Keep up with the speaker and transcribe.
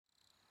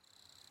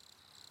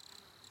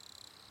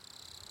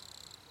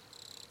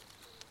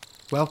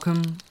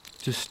Welcome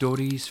to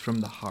Stories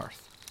from the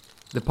Hearth,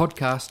 the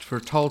podcast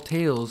for tall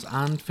tales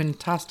and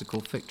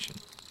fantastical fiction.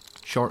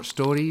 Short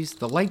stories,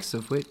 the likes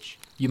of which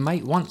you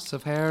might once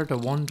have heard a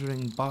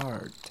wandering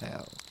bard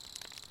tell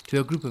to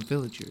a group of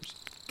villagers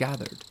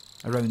gathered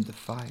around the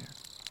fire.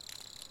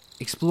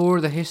 Explore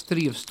the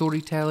history of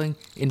storytelling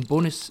in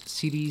bonus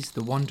series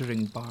The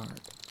Wandering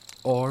Bard,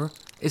 or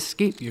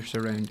escape your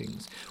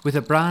surroundings with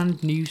a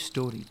brand new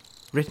story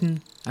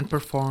written and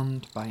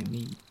performed by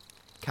me,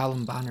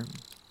 Callum Bannerman,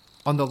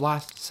 on the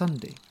last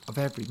Sunday of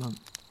every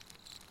month.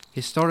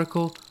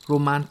 Historical,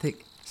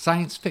 romantic,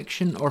 science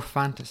fiction or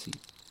fantasy,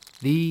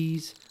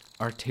 these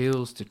are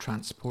tales to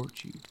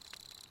transport you,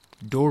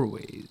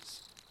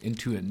 doorways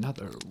into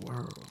another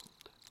world.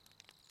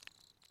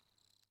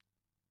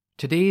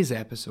 Today's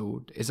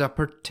episode is a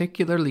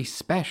particularly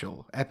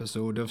special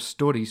episode of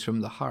Stories from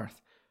the Hearth.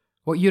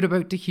 What you're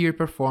about to hear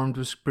performed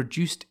was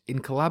produced in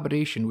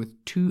collaboration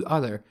with two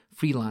other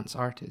freelance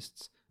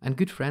artists and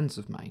good friends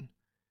of mine.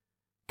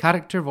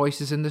 Character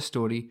voices in the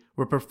story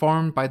were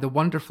performed by the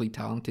wonderfully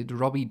talented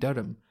Robbie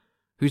Durham,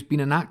 who's been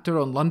an actor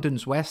on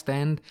London's West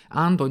End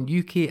and on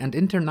UK and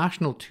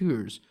international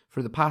tours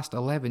for the past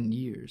 11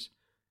 years,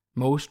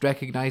 most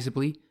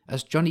recognisably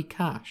as Johnny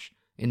Cash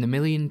in the $1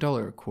 Million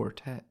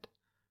Quartet.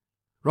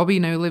 Robbie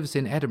now lives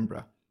in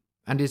Edinburgh,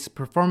 and his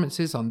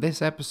performances on this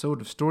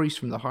episode of Stories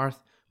from the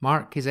Hearth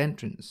mark his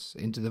entrance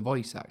into the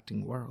voice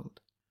acting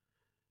world.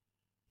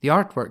 The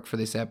artwork for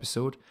this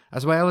episode,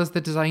 as well as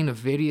the design of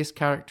various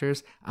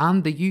characters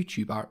and the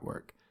YouTube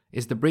artwork,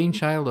 is the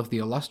brainchild of the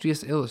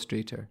illustrious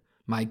illustrator,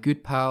 my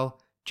good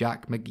pal,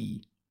 Jack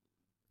McGee.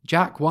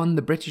 Jack won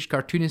the British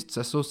Cartoonists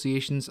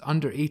Association's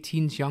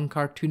Under-18s Young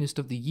Cartoonist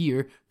of the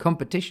Year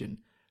competition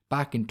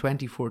back in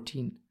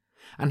 2014,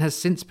 and has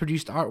since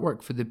produced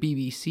artwork for the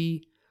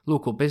BBC,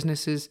 local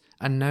businesses,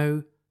 and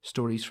now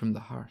Stories from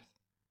the Hearth.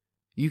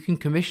 You can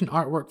commission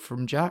artwork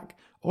from Jack,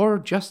 or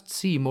just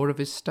see more of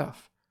his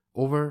stuff,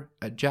 over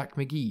at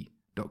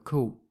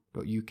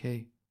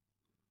jackmcgee.co.uk.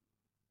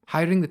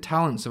 Hiring the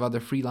talents of other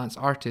freelance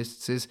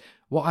artists is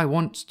what I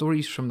want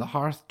Stories from the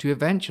Hearth to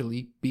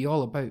eventually be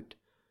all about,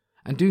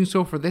 and doing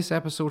so for this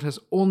episode has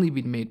only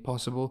been made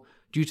possible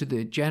due to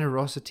the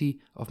generosity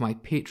of my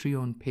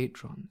Patreon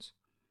patrons.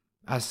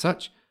 As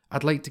such,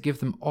 I'd like to give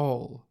them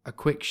all a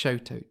quick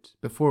shout out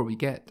before we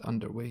get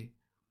underway.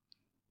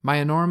 My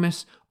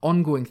enormous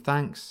ongoing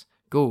thanks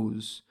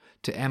goes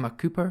to Emma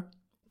Cooper,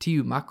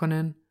 Tiu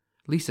Makonnen,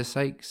 Lisa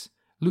Sykes,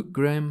 Luke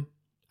Grimm,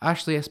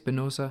 Ashley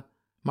Espinosa,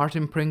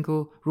 Martin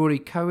Pringle, Rory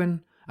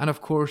Cowan, and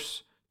of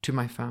course to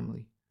my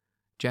family,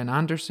 Jen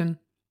Anderson,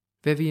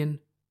 Vivian,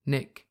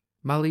 Nick,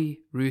 Mully,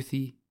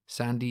 Ruthie,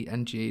 Sandy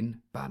and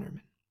Jane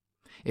Bannerman.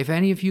 If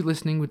any of you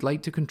listening would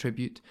like to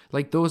contribute,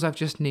 like those I've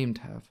just named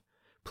have,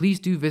 please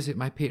do visit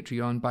my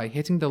Patreon by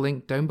hitting the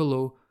link down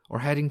below or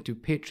heading to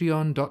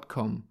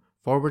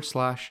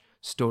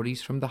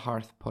patreon.com/Stories from the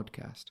Hearth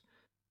podcast.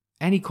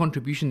 Any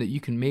contribution that you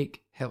can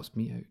make helps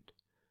me out.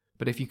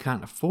 But if you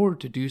can't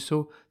afford to do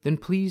so, then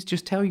please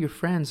just tell your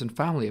friends and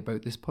family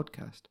about this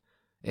podcast.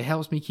 It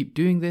helps me keep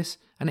doing this,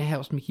 and it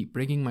helps me keep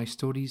bringing my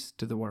stories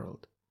to the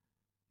world.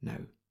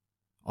 Now,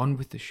 on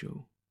with the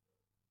show.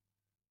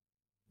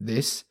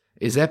 This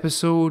is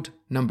episode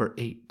number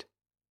 8,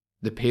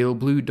 The Pale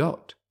Blue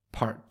Dot,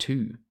 Part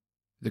 2,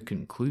 The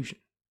Conclusion.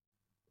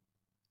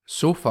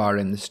 So far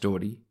in the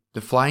story,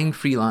 the flying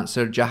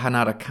freelancer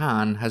Jahanara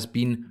Khan has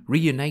been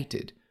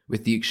reunited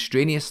with the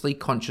extraneously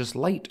conscious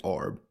light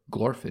orb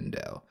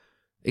Glorfindel.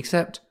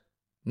 Except,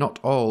 not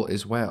all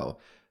is well,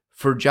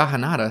 for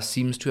Jahanara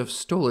seems to have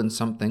stolen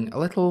something a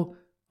little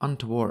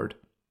untoward.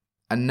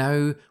 And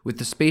now, with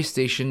the space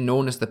station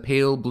known as the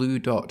Pale Blue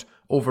Dot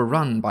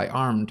overrun by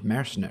armed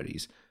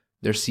mercenaries,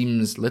 there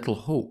seems little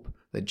hope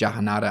that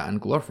Jahanara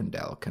and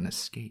Glorfindel can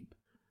escape.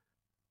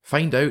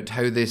 Find out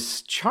how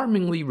this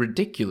charmingly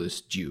ridiculous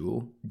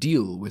duo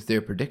deal with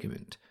their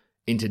predicament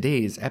in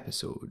today's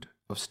episode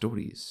of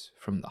Stories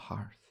from the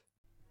Hearth.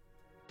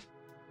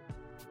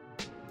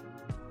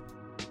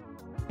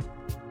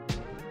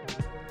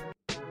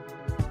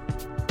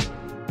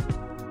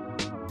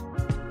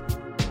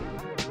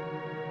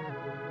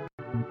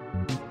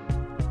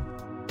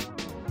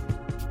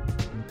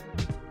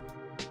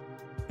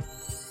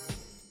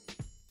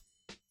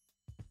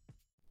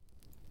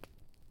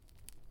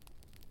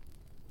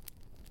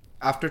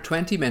 After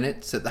 20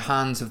 minutes at the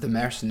hands of the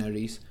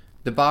mercenaries,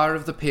 the bar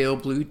of the Pale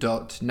Blue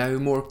Dot now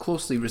more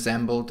closely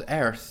resembled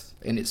Earth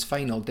in its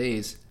final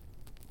days.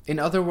 In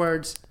other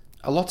words,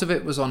 a lot of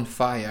it was on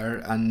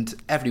fire, and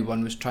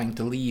everyone was trying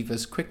to leave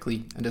as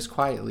quickly and as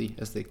quietly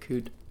as they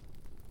could.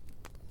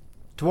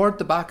 Toward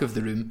the back of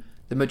the room,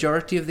 the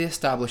majority of the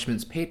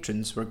establishment's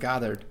patrons were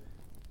gathered.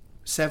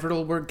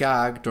 Several were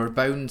gagged or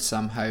bound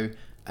somehow,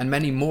 and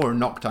many more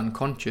knocked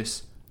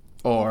unconscious,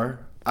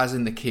 or, as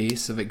in the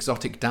case of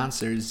exotic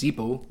dancer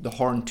Zeebo, the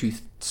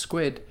horn-toothed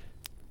squid,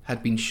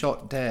 had been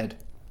shot dead.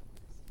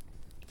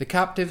 The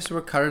captives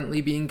were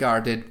currently being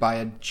guarded by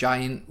a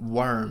giant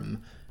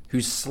worm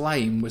whose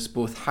slime was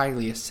both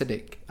highly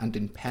acidic and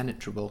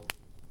impenetrable.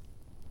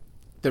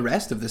 The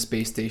rest of the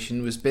space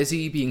station was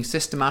busy being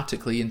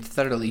systematically and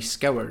thoroughly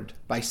scoured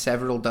by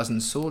several dozen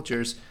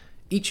soldiers,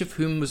 each of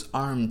whom was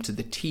armed to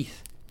the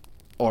teeth,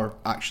 or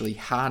actually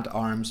had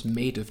arms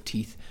made of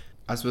teeth,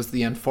 as was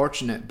the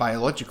unfortunate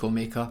biological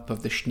makeup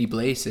of the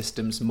Schneebly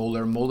system's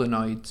molar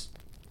molenoids.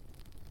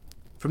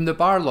 From the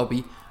bar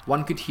lobby,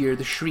 one could hear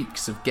the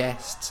shrieks of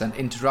guests and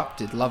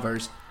interrupted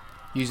lovers,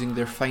 using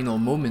their final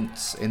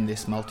moments in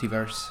this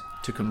multiverse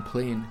to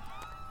complain.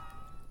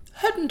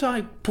 Hadn't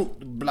I put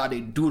the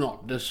bloody do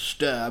not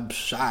disturb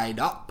sign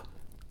up?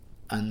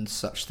 And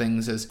such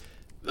things as,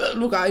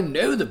 look, I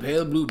know the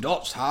pale blue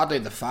dot's hardly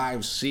the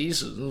 5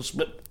 seasons,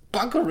 but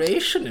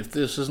buggeration if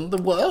this isn't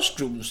the worst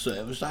room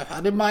service I've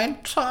had in my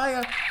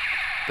entire...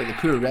 But the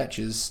poor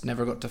wretches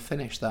never got to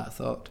finish that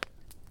thought.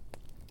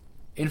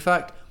 In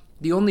fact,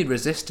 the only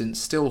resistance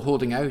still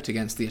holding out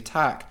against the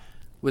attack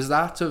was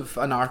that of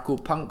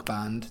anarcho-punk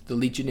band, the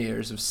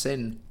Legionnaires of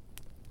Sin.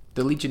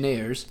 The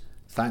Legionnaires,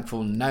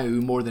 thankful now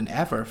more than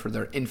ever for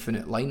their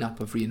infinite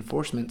lineup of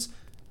reinforcements,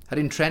 had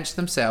entrenched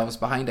themselves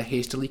behind a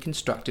hastily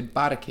constructed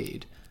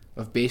barricade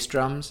of bass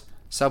drums,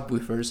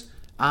 subwoofers,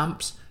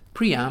 amps,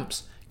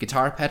 preamps,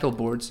 guitar pedal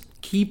boards,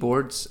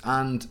 keyboards,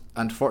 and,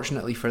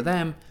 unfortunately for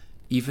them,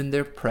 even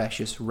their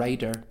precious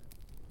rider.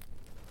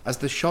 As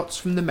the shots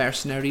from the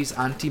mercenaries'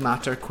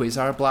 antimatter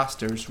quasar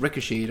blasters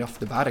ricocheted off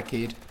the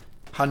barricade,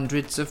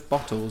 hundreds of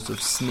bottles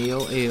of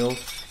snail ale,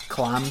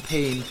 clam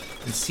pain,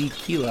 and sea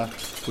keela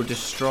were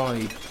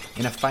destroyed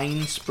in a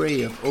fine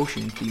spray of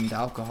ocean-themed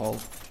alcohol.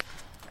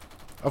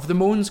 Of the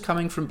moans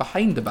coming from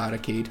behind the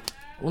barricade,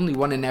 only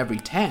 1 in every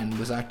 10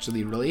 was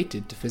actually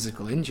related to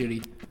physical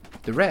injury.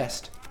 The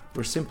rest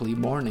were simply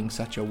mourning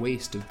such a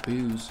waste of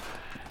booze.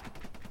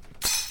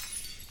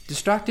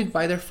 Distracted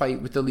by their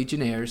fight with the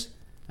Legionnaires,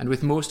 and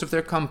with most of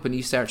their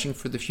company searching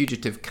for the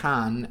fugitive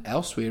Khan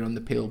elsewhere on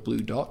the pale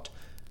blue dot,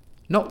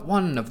 not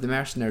one of the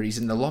mercenaries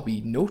in the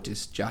lobby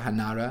noticed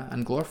Jahanara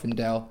and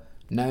Glorfindel,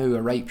 now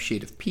a ripe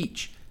shade of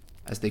peach,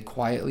 as they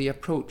quietly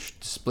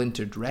approached the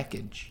splintered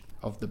wreckage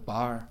of the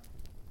bar.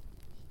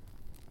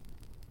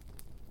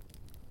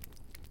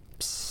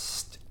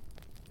 Psst,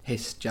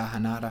 hissed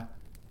Jahanara,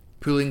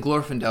 pulling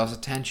Glorfindel's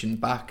attention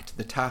back to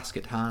the task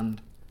at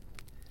hand.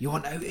 You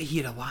want out of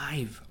here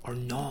alive, or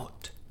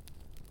not?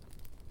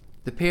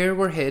 The pair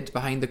were hid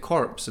behind the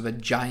corpse of a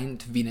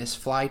giant Venus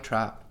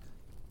flytrap,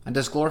 and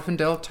as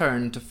Glorfindel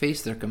turned to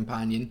face their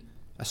companion,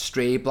 a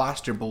stray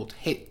blaster bolt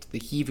hit the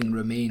heaving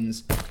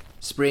remains,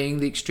 spraying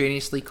the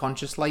extraneously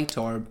conscious light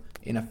orb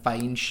in a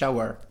fine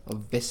shower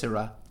of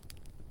viscera.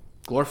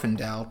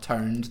 Glorfindel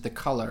turned the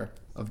colour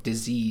of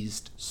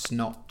diseased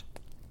snot.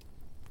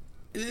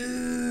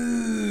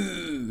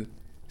 Ooh,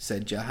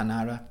 said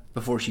Jahanara,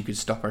 before she could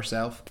stop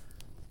herself.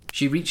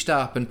 She reached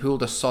up and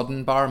pulled a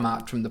sodden bar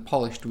mat from the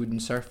polished wooden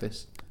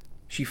surface.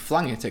 She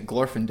flung it at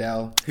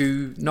Glorfindel,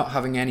 who, not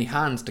having any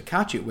hands to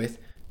catch it with,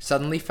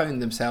 suddenly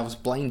found themselves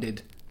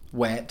blinded,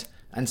 wet,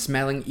 and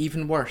smelling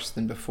even worse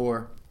than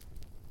before.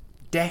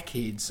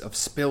 Decades of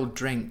spilled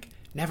drink,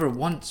 never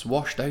once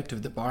washed out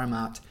of the bar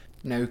mat,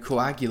 now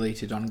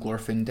coagulated on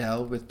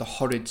Glorfindel with the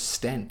horrid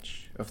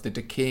stench of the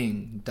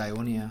decaying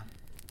Dionia.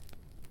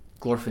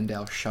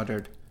 Glorfindel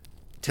shuddered,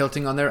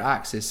 tilting on their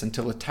axis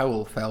until the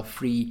towel fell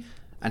free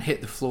and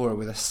hit the floor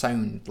with a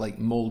sound like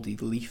mouldy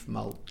leaf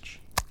mulch.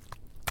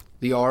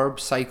 The orb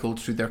cycled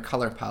through their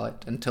colour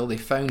palette until they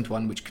found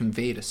one which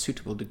conveyed a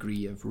suitable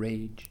degree of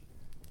rage.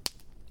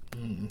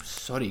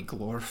 Sorry,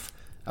 Glorf,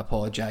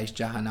 apologised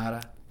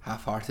Jahanara,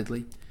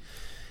 half-heartedly.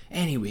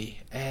 Anyway,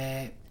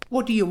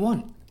 what do you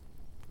want?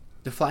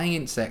 The flying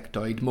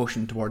insectoid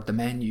motioned toward the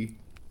menu,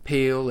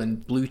 pale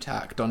and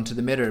blue-tacked onto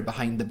the mirror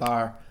behind the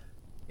bar.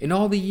 In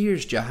all the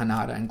years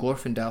Jahanara and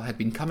Glorfindel had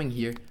been coming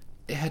here,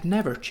 it had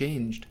never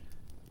changed.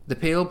 The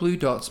pale blue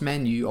dot's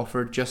menu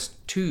offered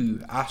just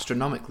 2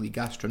 astronomically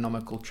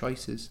gastronomical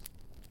choices.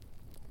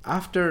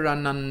 After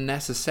an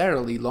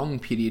unnecessarily long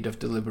period of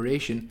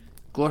deliberation,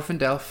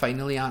 Glorfindel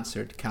finally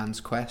answered Khan's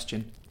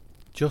question.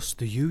 Just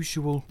the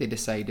usual, they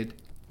decided,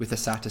 with a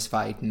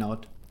satisfied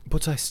nod.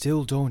 But I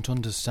still don't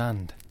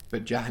understand.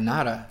 But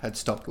Jahanara had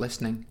stopped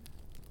listening.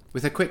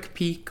 With a quick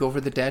peek over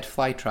the dead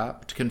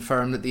flytrap to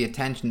confirm that the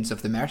attentions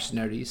of the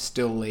mercenaries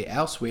still lay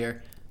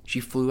elsewhere, she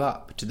flew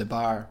up to the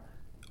bar,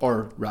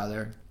 or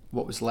rather,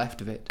 what was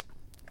left of it.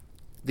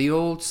 The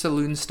old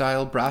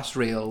saloon-style brass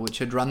rail which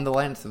had run the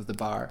length of the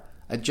bar,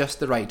 at just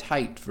the right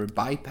height for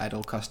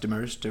bipedal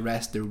customers to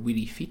rest their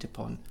weary feet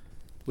upon,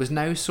 was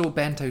now so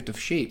bent out of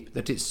shape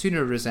that it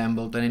sooner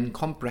resembled an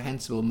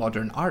incomprehensible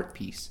modern art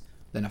piece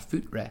than a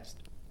footrest.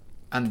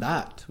 And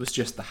that was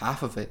just the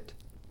half of it.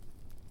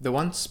 The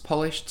once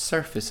polished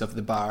surface of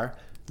the bar,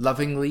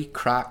 lovingly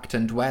cracked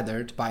and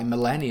weathered by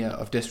millennia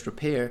of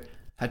disrepair,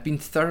 had been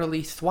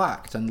thoroughly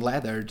thwacked and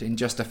leathered in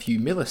just a few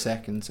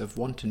milliseconds of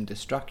wanton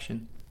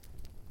destruction.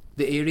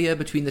 The area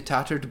between the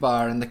tattered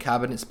bar and the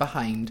cabinets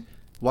behind,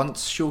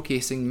 once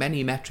showcasing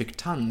many metric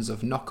tons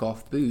of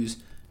knock-off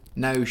booze,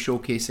 now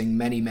showcasing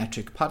many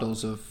metric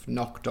puddles of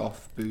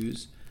knocked-off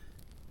booze,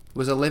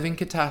 was a living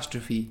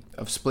catastrophe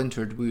of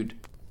splintered wood,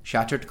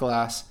 shattered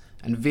glass,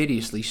 and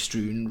variously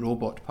strewn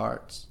robot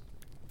parts.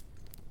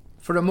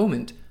 For a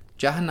moment,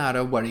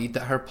 Jahanara worried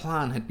that her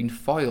plan had been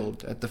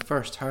foiled at the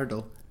first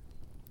hurdle.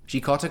 She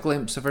caught a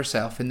glimpse of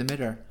herself in the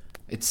mirror,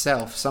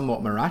 itself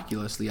somewhat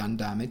miraculously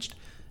undamaged,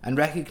 and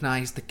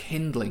recognized the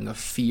kindling of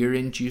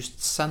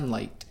fear-induced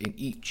sunlight in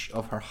each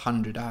of her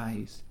 100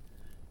 eyes.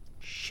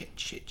 Shit,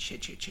 she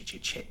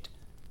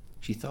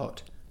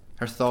thought,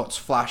 her thoughts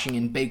flashing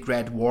in big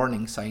red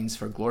warning signs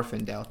for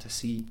Glorfindel to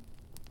see.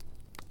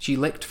 She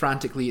licked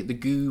frantically at the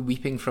goo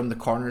weeping from the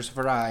corners of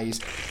her eyes,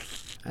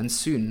 and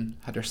soon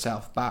had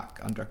herself back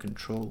under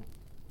control.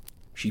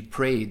 She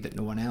prayed that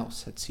no one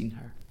else had seen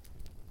her.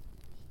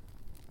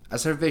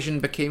 As her vision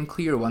became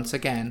clear once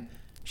again,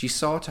 she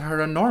saw to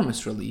her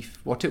enormous relief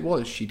what it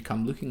was she'd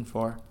come looking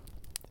for.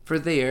 For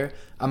there,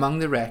 among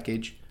the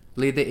wreckage,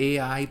 lay the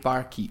AI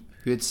barkeep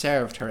who had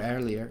served her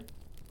earlier.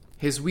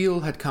 His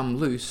wheel had come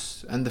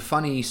loose, and the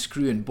funny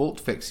screw and bolt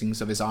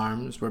fixings of his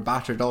arms were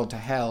battered all to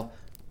hell,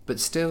 but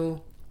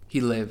still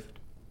he lived.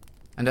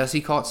 And as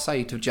he caught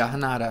sight of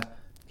Jahanara,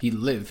 he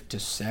lived to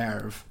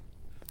serve.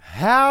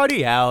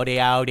 Howdy, howdy,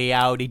 howdy,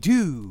 howdy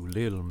do,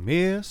 little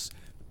miss,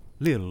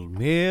 little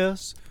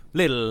miss,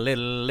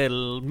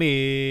 little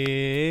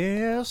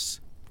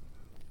miss.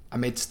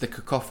 Amidst the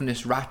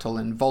cacophonous rattle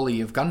and volley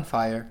of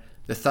gunfire,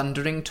 the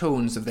thundering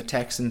tones of the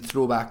Texan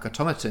throwback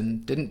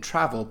automaton didn't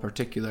travel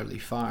particularly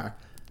far.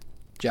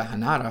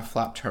 Jahanara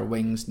flapped her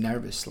wings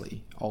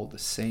nervously, all the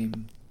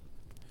same.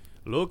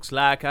 Looks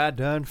like I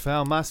done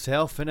found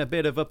myself in a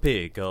bit of a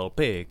pickle.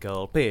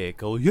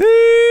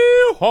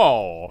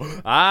 Yee-haw!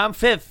 I'm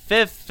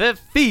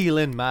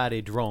feeling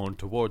mighty drawn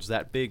towards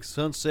that big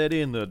sunset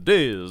in the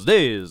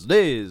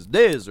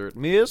desert,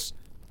 miss.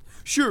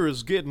 Sure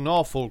is getting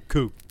awful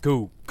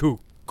cold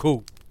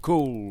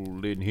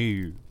in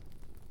here.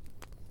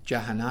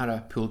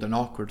 Jahanara pulled an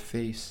awkward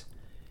face.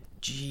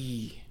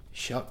 Gee,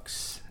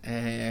 shucks.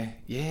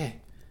 Yeah.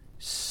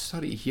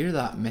 Sorry to hear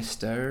that,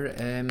 mister.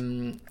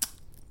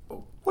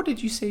 What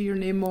did you say your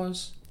name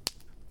was?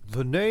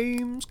 The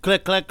name's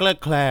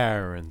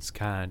Clarence,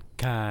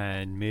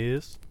 kind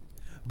miss.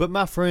 But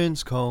my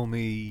friends call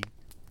me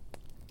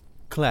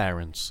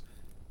Clarence.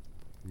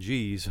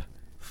 Geez,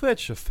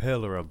 fetch a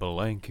feller a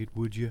blanket,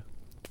 would you?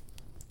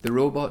 The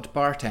robot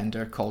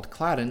bartender called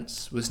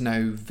Clarence was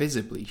now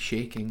visibly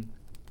shaking.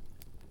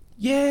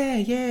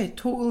 Yeah,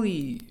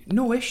 totally.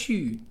 No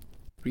issue,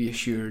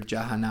 reassured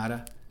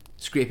Jahanara,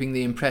 scraping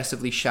the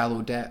impressively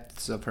shallow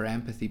depths of her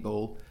empathy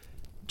bowl.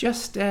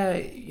 Just,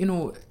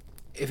 if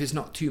it's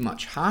not too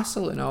much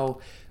hassle and all,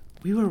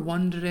 we were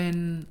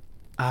wondering...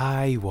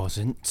 I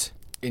wasn't,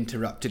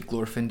 interrupted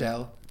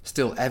Glorfindel,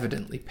 still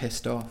evidently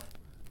pissed off.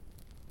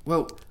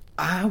 Well,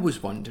 I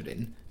was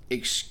wondering,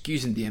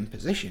 excusing the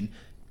imposition,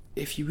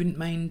 if you wouldn't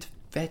mind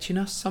fetching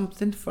us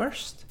something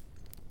first?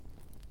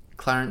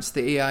 Clarence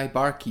the AI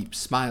barkeep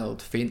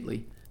smiled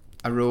faintly,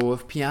 a row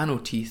of piano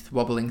teeth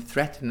wobbling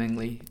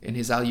threateningly in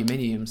his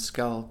aluminium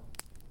skull.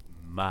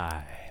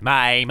 My,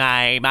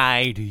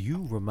 do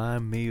you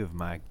remind me of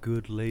my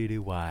good lady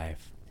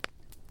wife?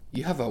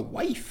 You have a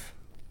wife?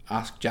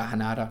 Asked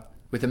Jahanara,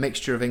 with a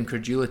mixture of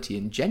incredulity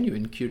and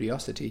genuine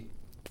curiosity.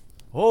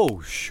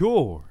 Oh,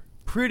 sure.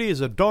 Pretty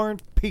as a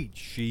darned peach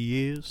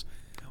she is.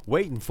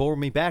 Waiting for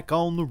me back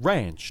on the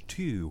ranch,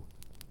 too.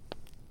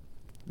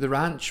 The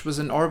ranch was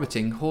an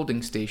orbiting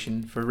holding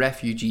station for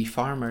refugee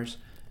farmers,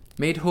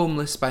 made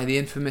homeless by the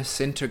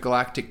infamous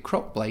intergalactic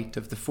crop blight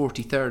of the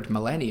 43rd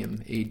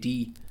millennium AD,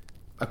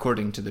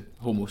 according to the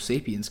Homo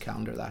sapiens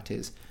calendar, that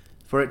is,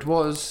 for it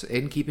was,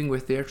 in keeping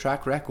with their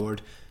track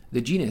record, the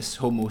genus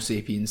Homo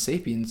sapiens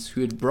sapiens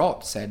who had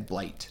brought said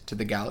blight to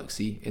the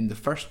galaxy in the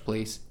first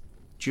place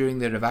during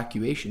their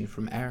evacuation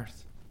from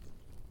Earth.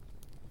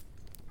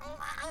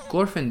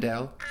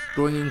 Glorfindel,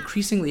 growing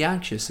increasingly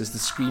anxious as the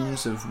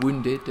screams of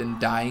wounded and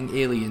dying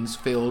aliens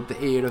filled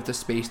the air of the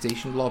space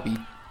station lobby,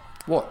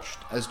 watched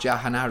as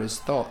Jahanara's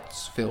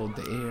thoughts filled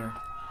the air.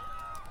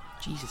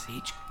 Jesus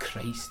H.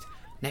 Christ,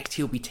 next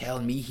he'll be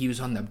telling me he was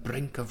on the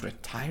brink of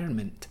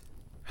retirement.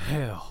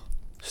 Hell,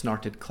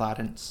 snorted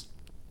Clarence.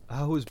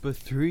 I was but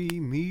 3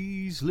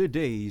 measly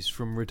days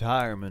from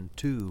retirement,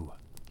 too.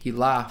 He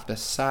laughed a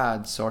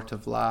sad sort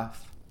of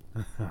laugh.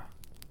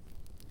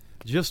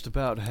 Just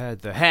about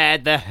had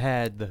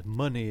the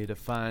money to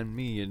find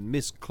me and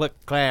Miss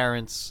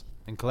Clarence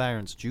and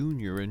Clarence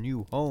Jr. a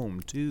new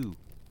home, too.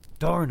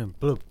 Darn him,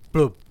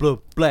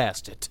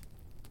 blast it.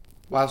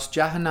 Whilst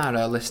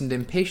Jahanara listened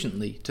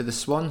impatiently to the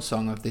swan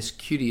song of this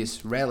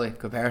curious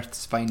relic of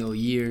Earth's final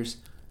years,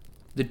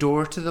 the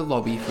door to the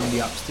lobby from the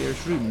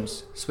upstairs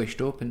rooms swished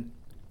open.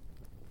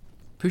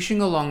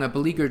 Pushing along a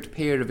beleaguered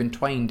pair of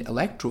entwined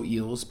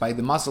electro-eels by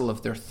the muzzle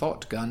of their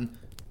thought gun,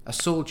 a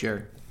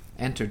soldier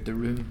entered the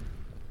room.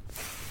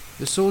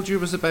 The soldier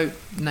was about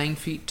 9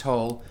 feet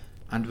tall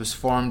and was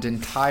formed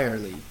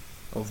entirely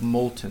of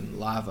molten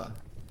lava.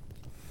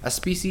 A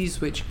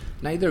species which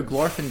neither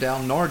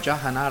Glorfindel nor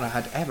Jahanara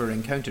had ever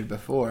encountered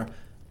before,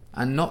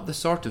 and not the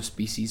sort of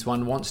species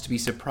one wants to be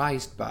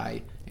surprised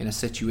by in a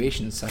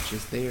situation such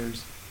as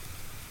theirs.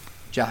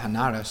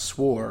 Jahanara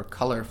swore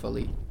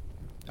colourfully.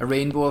 a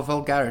rainbow of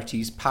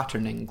vulgarities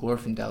patterning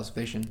Glorfindel's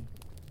vision.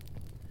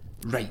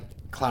 Right,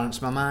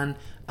 Clarence, my man,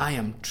 I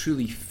am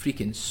truly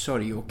freaking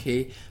sorry,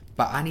 okay?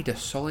 But I need a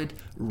solid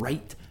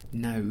right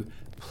now.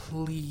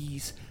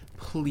 Please,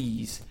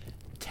 please,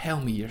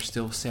 tell me you're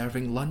still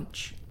serving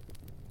lunch.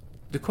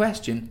 The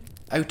question,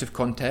 out of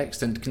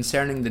context and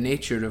concerning the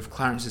nature of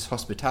Clarence's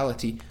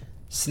hospitality,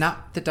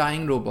 snapped the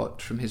dying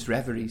robot from his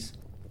reveries.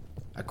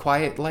 A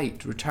quiet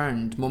light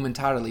returned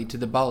momentarily to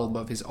the bulb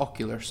of his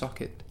ocular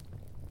socket.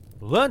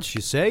 Lunch,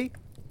 you say?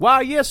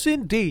 Why, yes,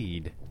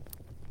 indeed.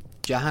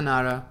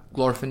 Jahanara,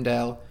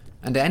 Glorfindel,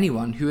 and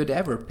anyone who had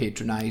ever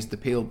patronised the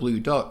pale blue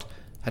dot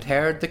had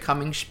heard the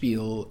coming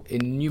spiel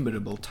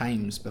innumerable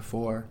times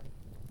before.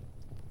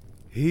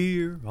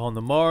 Here, on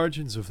the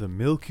margins of the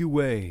Milky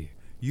Way,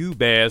 you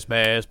bass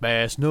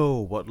know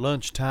what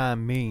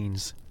lunchtime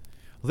means.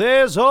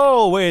 There's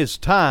always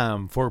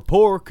time for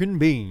pork and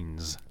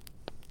beans.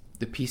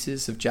 The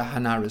pieces of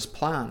Jahanara's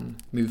plan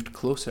moved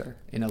closer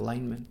in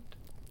alignment.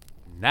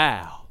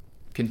 Now,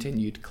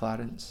 Continued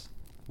Clarence.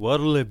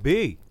 what'll it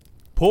be?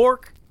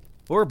 Pork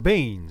or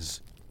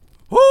beans?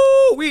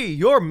 Hoo-wee,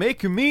 you're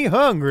making me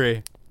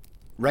hungry.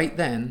 Right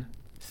then,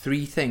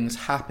 3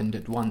 things happened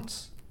at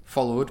once,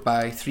 followed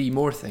by 3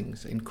 more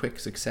things in quick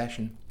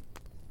succession.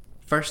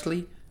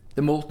 Firstly,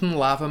 the molten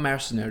lava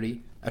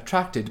mercenary,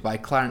 attracted by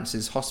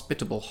Clarence's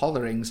hospitable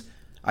hollerings,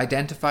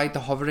 identified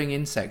the hovering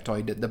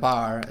insectoid at the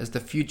bar as the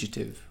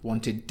fugitive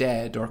wanted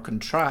dead or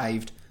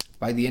contrived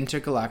by the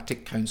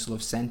Intergalactic Council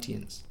of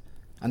Sentience,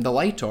 and the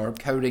light orb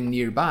cowering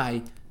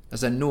nearby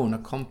as a known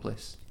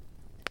accomplice.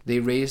 They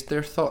raised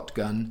their thought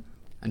gun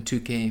and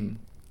took aim.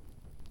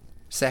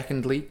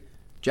 Secondly,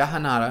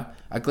 Jahanara,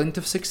 a glint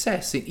of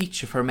success in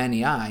each of her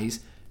many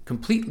eyes,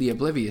 completely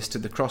oblivious to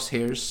the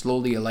crosshairs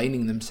slowly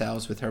aligning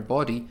themselves with her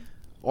body,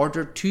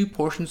 ordered 2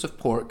 portions of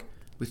pork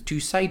with 2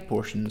 side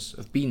portions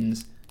of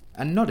beans,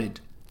 and nodded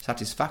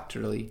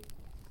satisfactorily.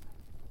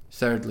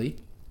 Thirdly,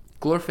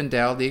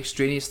 Glorfindel, the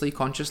extraneously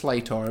conscious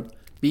light orb,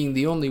 being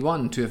the only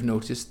one to have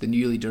noticed the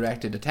newly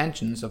directed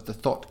attentions of the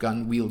thought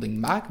gun-wielding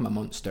magma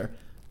monster,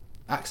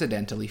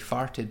 accidentally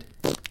farted.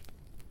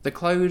 The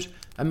cloud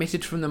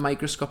emitted from the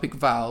microscopic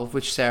valve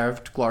which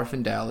served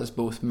Glorfindel as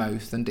both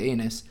mouth and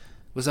anus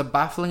was a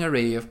baffling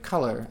array of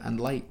colour and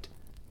light,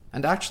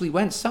 and actually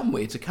went some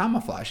way to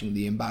camouflaging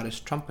the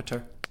embarrassed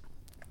trumpeter.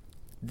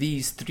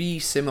 These 3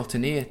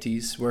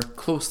 simultaneities were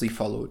closely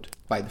followed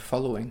by the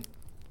following.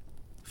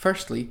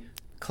 Firstly,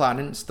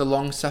 Clarence, the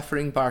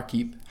long-suffering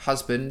barkeep,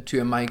 husband to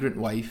a migrant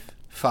wife,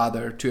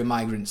 father to a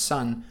migrant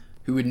son,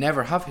 who would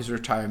never have his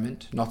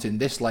retirement, not in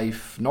this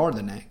life nor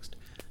the next,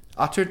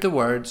 uttered the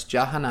words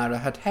Jahanara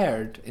had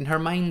heard in her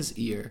mind's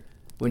ear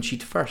when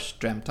she'd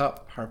first dreamt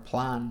up her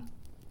plan.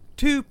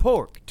 2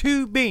 pork,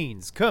 2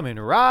 beans, coming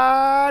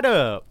right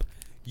up.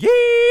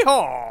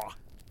 Yee-haw!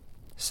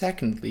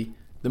 Secondly,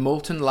 the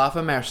molten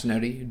lava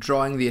mercenary,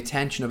 drawing the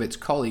attention of its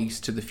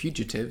colleagues to the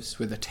fugitives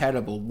with a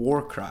terrible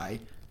war cry,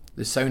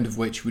 the sound of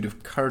which would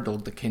have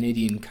curdled the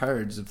Canadian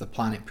curds of the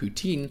planet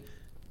Poutine,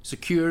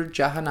 secured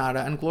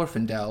Jahanara and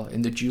Glorfindel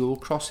in the dual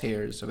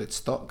crosshairs of its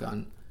thought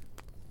gun,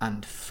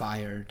 and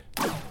fired.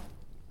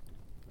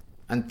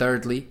 And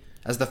thirdly,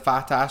 as the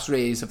fat-ass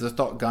rays of the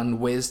thought gun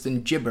whizzed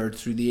and gibbered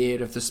through the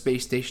air of the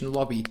space station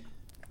lobby,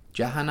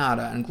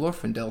 Jahanara and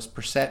Glorfindel's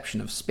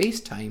perception of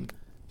space-time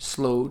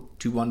slowed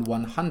to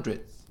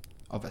 1/100th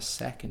of a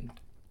second.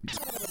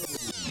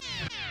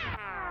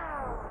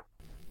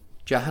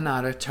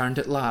 Jahanara turned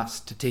at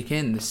last to take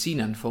in the scene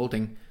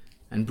unfolding,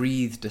 and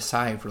breathed a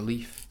sigh of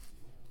relief.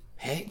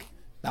 Heck,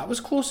 that was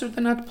closer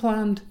than I'd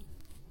planned.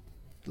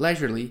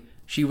 Leisurely,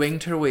 she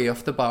winged her way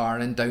off the bar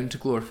and down to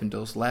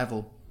Glorfindel's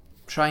level,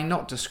 trying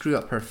not to screw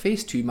up her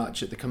face too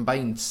much at the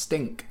combined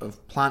stink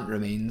of plant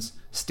remains,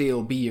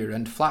 stale beer,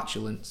 and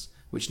flatulence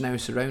which now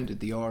surrounded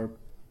the orb.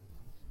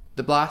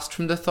 The blast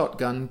from the thought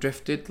gun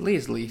drifted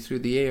lazily through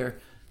the air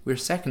where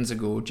seconds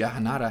ago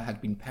Jahanara had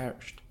been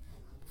perched.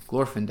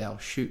 Glorfindel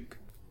shook.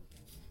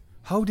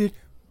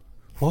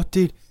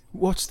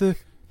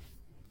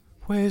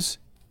 Where's...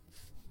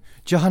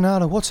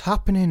 Jahanara, what's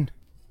happening?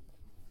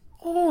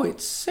 Oh,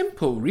 it's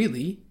simple,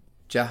 really,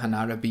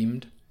 Jahanara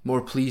beamed,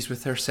 more pleased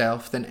with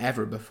herself than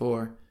ever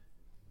before.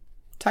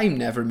 Time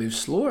never moves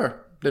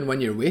slower than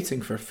when you're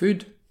waiting for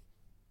food.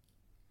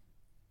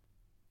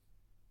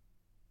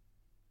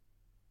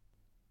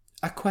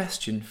 A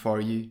question for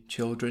you,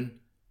 children.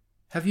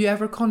 Have you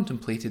ever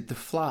contemplated the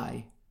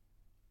fly?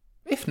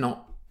 If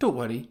not, don't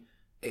worry.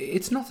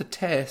 It's not a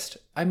test.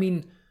 I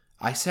mean,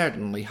 I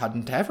certainly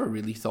hadn't ever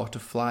really thought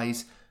of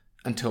flies,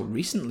 until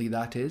recently,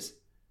 that is.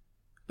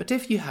 But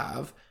if you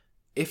have,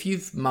 if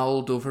you've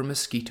mulled over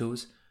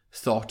mosquitoes,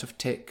 thought of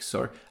ticks,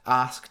 or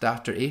asked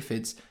after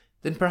aphids,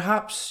 then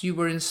perhaps you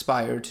were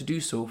inspired to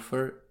do so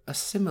for a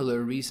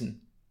similar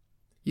reason.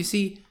 You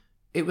see,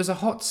 it was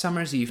a hot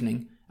summer's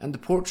evening, and the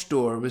porch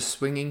door was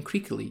swinging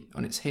creakily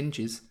on its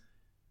hinges.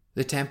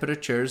 The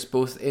temperatures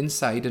both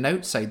inside and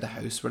outside the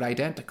house were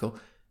identical,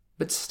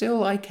 but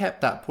still I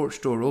kept that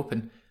porch door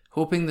open,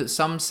 hoping that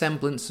some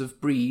semblance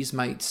of breeze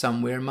might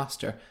somewhere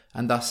muster,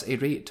 and thus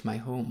aerate my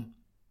home.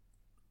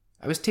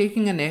 I was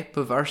taking a nip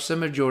of Ursa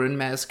Majoran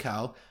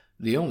mezcal,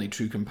 the only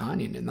true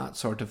companion in that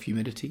sort of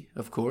humidity,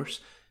 of course,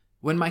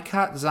 when my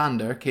cat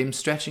Xander came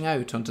stretching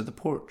out onto the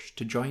porch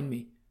to join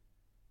me.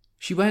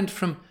 She went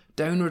from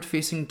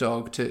downward-facing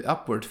dog to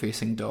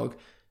upward-facing dog,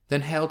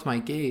 then held my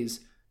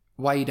gaze,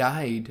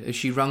 wide-eyed as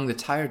she wrung the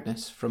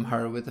tiredness from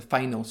her with a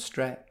final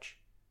stretch.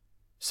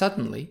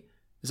 Suddenly,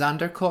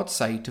 Xander caught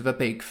sight of a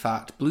big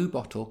fat blue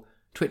bottle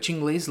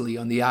twitching lazily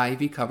on the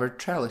ivy-covered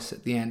trellis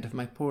at the end of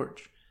my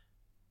porch.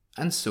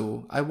 And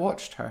so I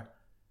watched her,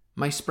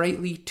 my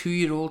sprightly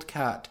 2-year-old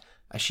cat,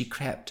 as she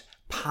crept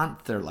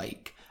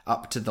panther-like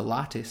up to the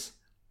lattice,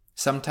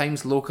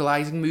 sometimes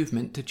localizing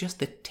movement to just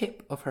the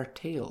tip of her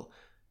tail,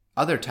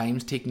 other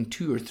times taking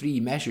 2 or 3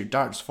 measured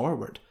darts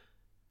forward.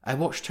 I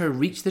watched her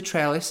reach the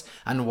trellis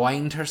and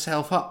wind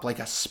herself up like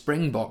a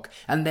springbok,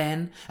 and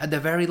then, at the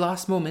very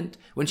last moment,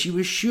 when she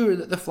was sure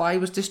that the fly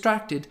was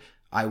distracted,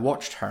 I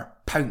watched her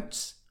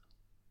pounce.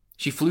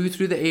 She flew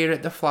through the air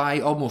at the fly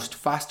almost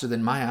faster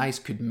than my eyes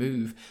could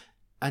move,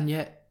 and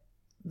yet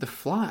the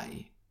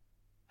fly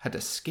had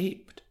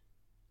escaped.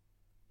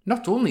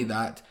 Not only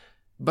that,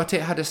 but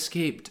it had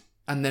escaped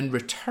and then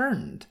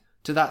returned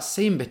to that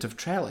same bit of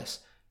trellis,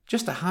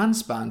 just a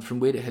handspan from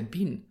where it had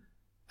been.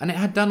 And it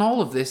had done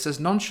all of this as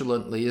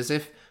nonchalantly as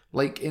if,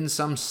 like in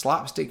some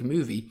slapstick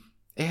movie,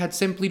 it had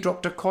simply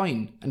dropped a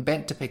coin and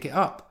bent to pick it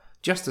up,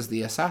 just as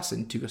the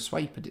assassin took a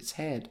swipe at its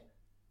head.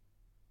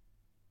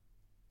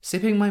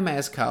 Sipping my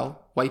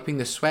mezcal, wiping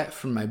the sweat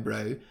from my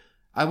brow,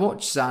 I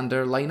watched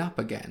Xander line up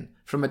again,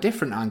 from a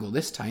different angle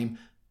this time,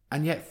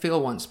 and yet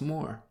fail once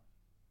more.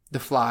 The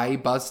fly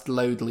buzzed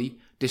loudly,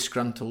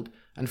 disgruntled,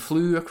 and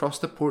flew across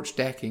the porch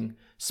decking,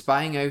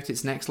 spying out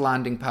its next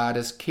landing pad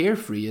as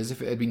carefree as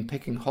if it had been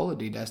picking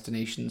holiday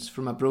destinations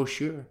from a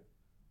brochure.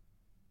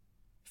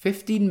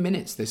 15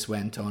 minutes this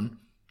went on,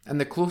 and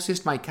the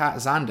closest my cat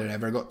Xander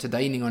ever got to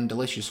dining on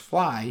delicious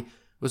fly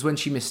was when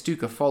she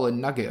mistook a fallen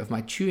nugget of my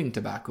chewing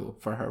tobacco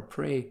for her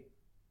prey.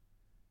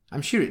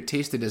 I'm sure it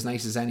tasted as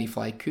nice as any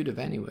fly could have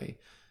anyway.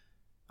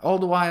 All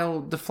the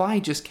while, the fly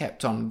just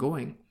kept on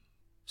going,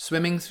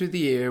 swimming through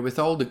the air with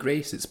all the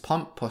grace its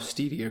plump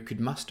posterior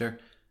could muster,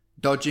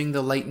 dodging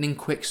the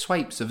lightning-quick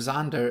swipes of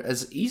Xander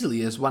as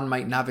easily as one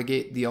might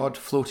navigate the odd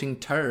floating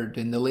turd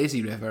in the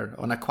lazy river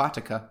on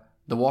Aquatica,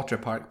 the water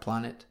park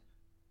planet.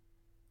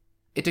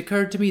 It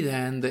occurred to me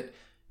then that,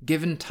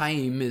 given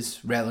time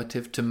is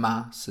relative to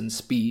mass and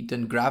speed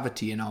and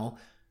gravity and all,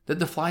 that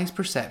the fly's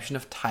perception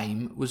of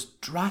time was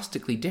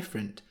drastically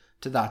different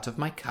to that of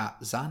my cat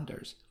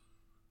Xander's.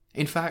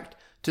 In fact,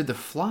 to the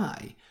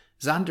fly,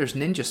 Xander's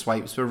ninja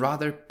swipes were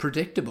rather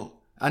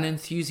predictable,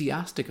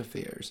 unenthusiastic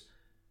affairs.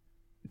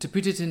 To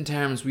put it in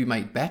terms we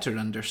might better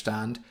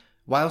understand,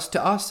 whilst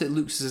to us it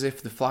looks as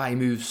if the fly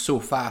moves so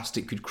fast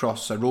it could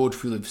cross a road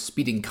full of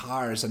speeding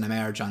cars and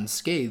emerge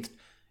unscathed,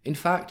 in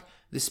fact,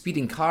 the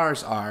speeding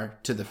cars are,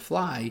 to the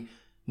fly,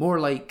 more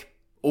like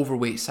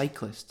overweight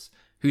cyclists,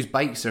 whose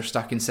bikes are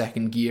stuck in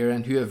second gear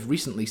and who have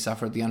recently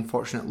suffered the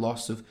unfortunate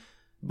loss of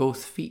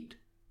both feet.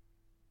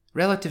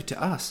 Relative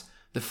to us,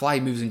 the fly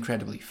moves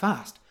incredibly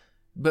fast,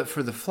 but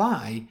for the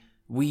fly,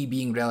 we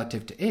being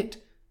relative to it,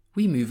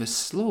 we move as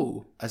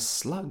slow as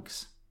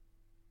slugs.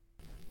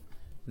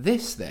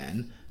 This,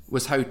 then,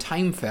 was how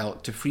time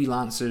felt to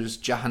freelancers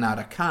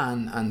Jahanara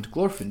Khan and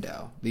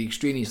Glorfindel, the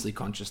extraneously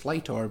conscious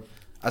light orb,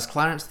 as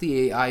Clarence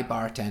the AI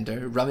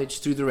bartender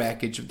rummaged through the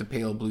wreckage of the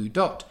pale blue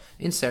dot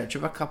in search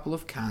of a couple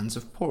of cans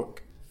of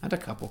pork and a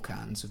couple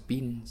cans of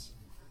beans.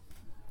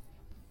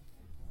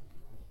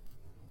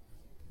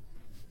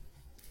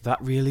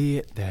 That really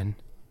it, then?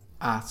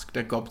 Asked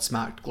a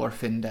gobsmacked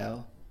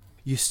Glorfindel.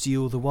 You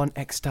steal the one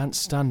extant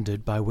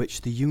standard by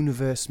which the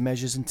universe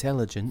measures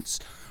intelligence,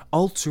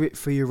 alter it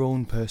for your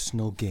own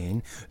personal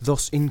gain,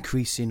 thus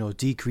increasing or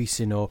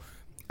decreasing or,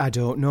 I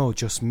don't know,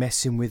 just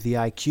messing with the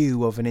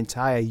IQ of an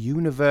entire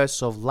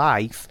universe of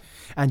life,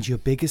 and your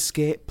big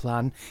escape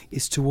plan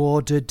is to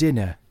order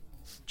dinner.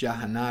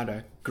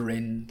 Jahanara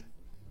grinned.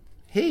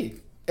 Hey,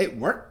 it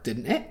worked,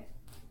 didn't it?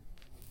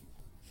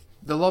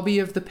 The lobby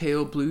of the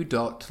pale blue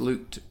dot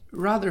looked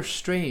rather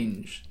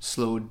strange,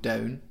 slowed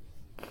down,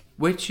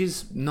 which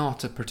is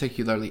not a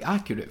particularly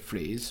accurate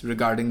phrase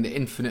regarding the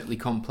infinitely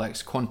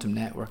complex quantum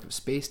network of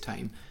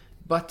space-time,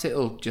 but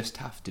it'll just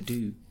have to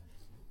do.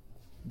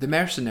 The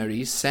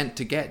mercenaries sent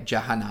to get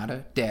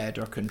Jahanara, dead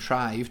or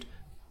contrived,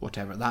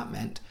 whatever that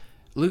meant,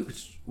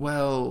 looked,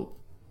 well,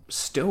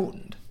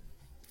 stoned.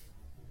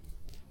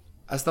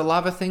 As the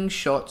lava thing's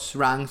shots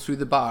rang through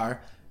the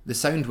bar, the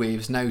sound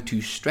waves now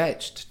too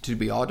stretched to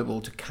be audible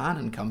to Khan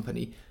and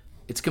company,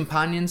 its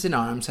companions in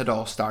arms had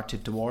all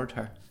started toward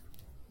her.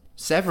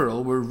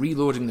 Several were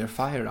reloading their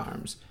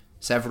firearms,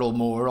 several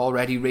more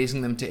already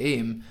raising them to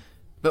aim,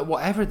 but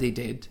whatever they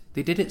did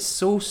it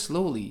so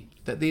slowly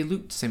that they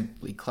looked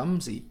simply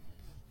clumsy.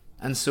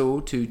 And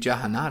so, to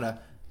Jahanara,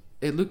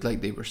 it looked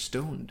like they were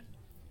stoned.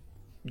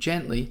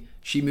 Gently,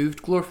 she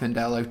moved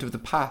Glorfindel out of the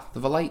path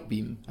of a light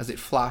beam as it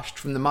flashed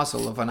from the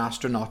muzzle of an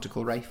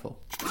astronautical rifle.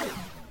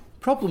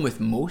 Problem with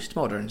most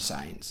modern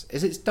science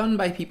is it's done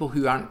by people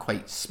who aren't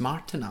quite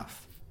smart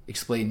enough,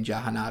 explained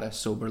Jahanara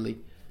soberly.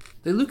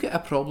 They look at a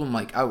problem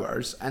like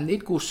ours and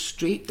they'd go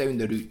straight down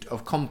the route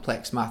of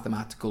complex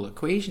mathematical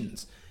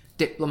equations,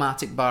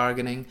 diplomatic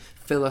bargaining,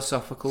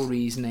 philosophical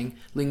reasoning,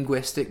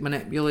 linguistic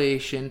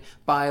manipulation,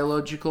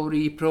 biological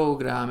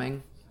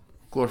reprogramming.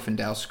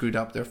 Glorfindel screwed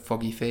up their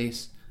foggy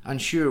face,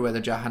 unsure whether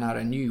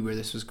Jahanara knew where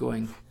this was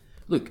going.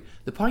 Look,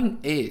 the point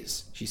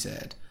is, she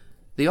said,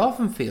 they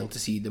often fail to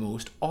see the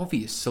most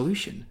obvious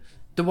solution,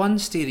 the one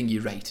staring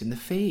you right in the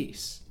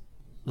face.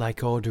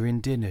 Like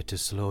ordering dinner to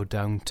slow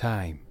down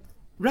time.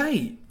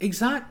 Right,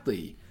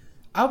 exactly.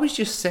 I was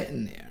just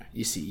sitting there,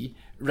 you see,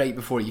 right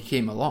before you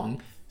came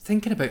along,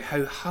 thinking about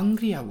how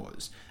hungry I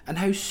was, and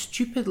how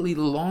stupidly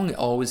long it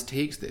always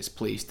takes this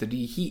place to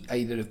reheat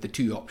either of the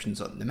two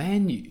options on the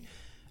menu.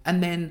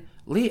 And then,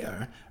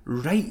 later,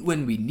 right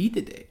when we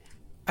needed it,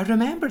 I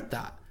remembered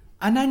that,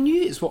 and I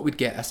knew it's what would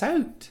get us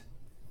out.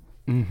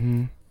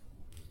 Mm-hmm.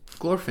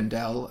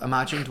 Glorfindel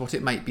imagined what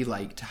it might be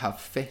like to have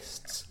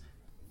fists.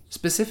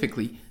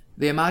 Specifically,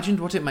 they imagined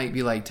what it might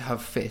be like to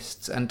have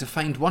fists and to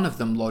find one of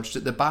them lodged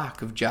at the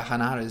back of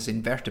Jahanara's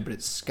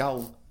invertebrate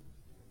skull.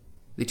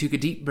 They took a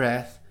deep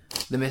breath,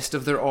 the mist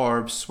of their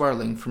orbs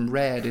swirling from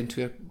red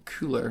into a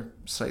cooler,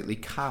 slightly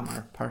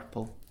calmer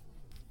purple.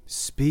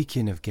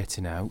 Speaking of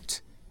getting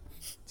out,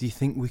 do you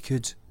think we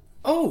could...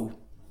 Oh,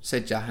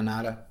 said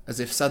Jahanara, as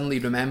if suddenly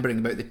remembering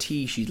about the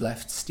tea she'd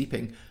left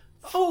steeping.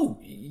 Oh,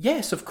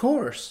 yes, of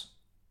course.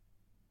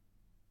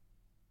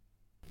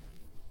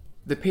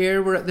 The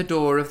pair were at the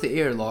door of the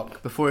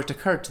airlock before it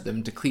occurred to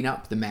them to clean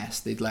up the mess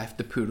they'd left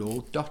the poor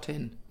old Dot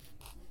in.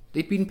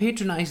 They'd been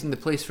patronising the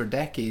place for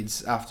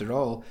decades, after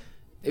all.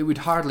 It would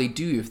hardly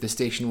do if the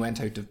station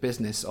went out of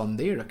business on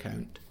their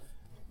account.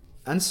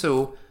 And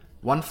so,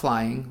 one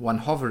flying, one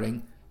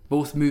hovering,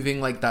 both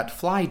moving like that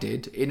fly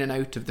did, in and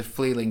out of the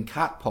flailing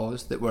cat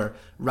paws that were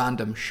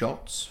random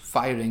shots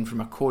firing from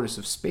a chorus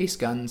of space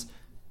guns,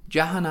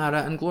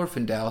 Jahanara and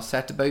Glorfindel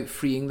set about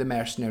freeing the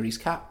mercenaries'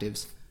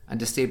 captives and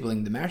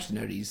disabling the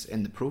mercenaries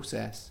in the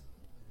process.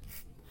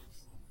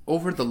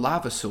 Over the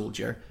lava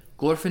soldier,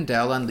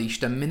 Glorfindel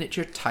unleashed a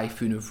miniature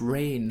typhoon of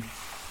rain,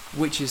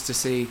 which is to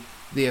say,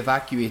 they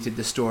evacuated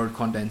the stored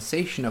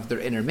condensation of their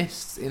inner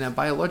mists in a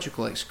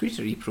biological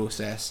excretory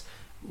process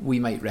we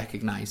might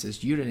recognise as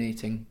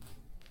urinating.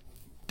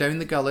 Down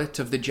the gullet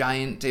of the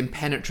giant,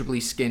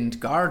 impenetrably skinned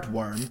guard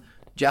worm,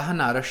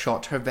 Jahanara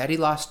shot her very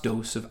last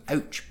dose of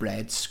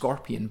ouch-bred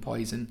scorpion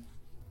poison.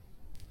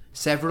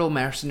 Several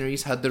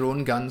mercenaries had their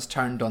own guns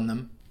turned on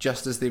them,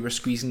 just as they were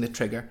squeezing the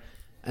trigger,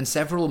 and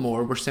several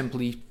more were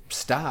simply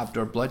stabbed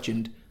or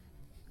bludgeoned.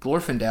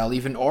 Glorfindel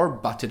even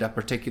orb-butted a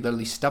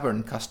particularly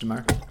stubborn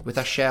customer with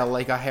a shell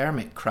like a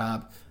hermit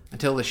crab,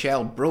 until the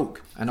shell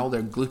broke and all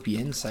their gloopy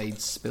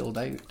insides spilled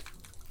out.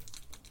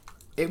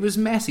 It was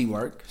messy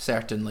work,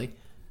 certainly,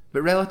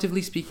 but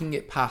relatively speaking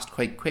it passed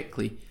quite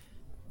quickly,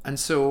 and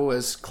so,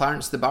 as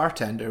Clarence the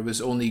bartender was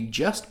only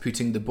just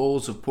putting the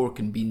bowls of pork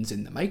and beans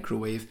in the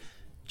microwave,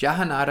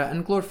 Jahanara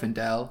and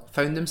Glorfindel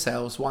found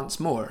themselves once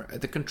more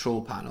at the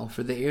control panel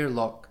for the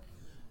airlock.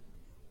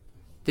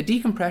 The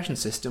decompression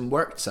system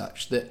worked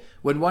such that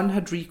when one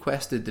had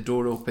requested the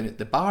door open at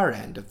the bar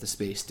end of the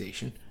space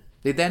station,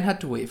 they then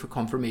had to wait for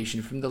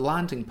confirmation from the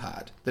landing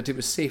pad that it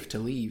was safe to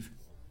leave.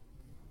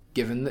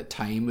 Given that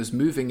time was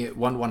moving at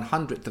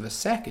 1/100th of a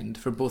second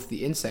for both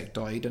the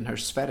insectoid and her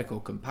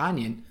spherical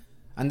companion,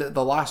 and that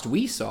the last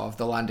we saw of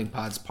the landing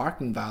pad's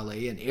parking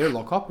valet and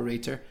airlock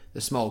operator,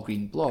 the small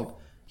green blob,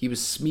 he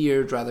was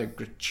smeared rather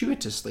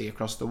gratuitously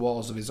across the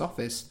walls of his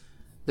office,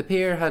 the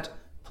pair had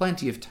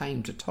plenty of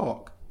time to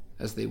talk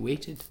as they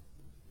waited.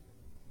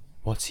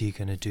 What's he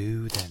gonna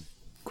do, then?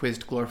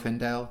 Quizzed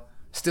Glorfindel,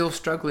 still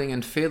struggling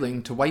and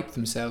failing to wipe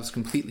themselves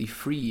completely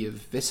free of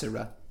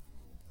viscera.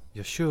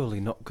 You're surely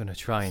not gonna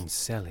try and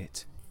sell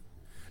it.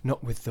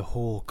 Not with the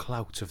whole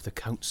clout of the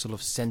Council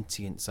of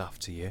Sentience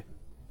after you.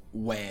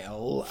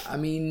 Well, I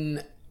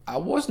mean, I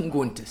wasn't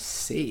going to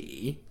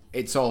say.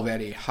 It's all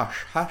very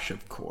hush-hush,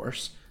 of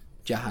course,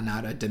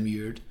 Jahanara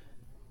demurred.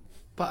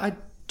 But I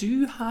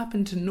do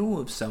happen to know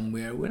of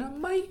somewhere where I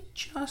might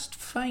just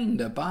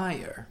find a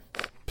buyer.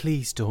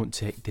 Please don't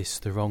take this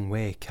the wrong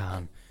way,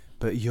 Khan,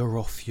 but you're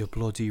off your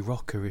bloody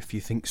rocker if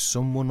you think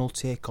someone will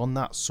take on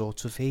that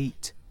sort of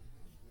heat.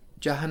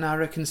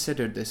 Jahanara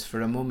considered this for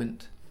a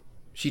moment.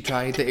 She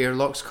tried the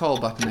airlock's call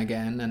button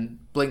again and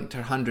blinked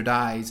her 100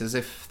 eyes as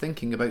if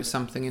thinking about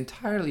something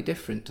entirely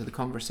different to the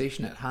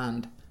conversation at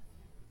hand.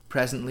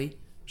 Presently,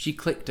 she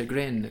clicked a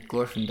grin at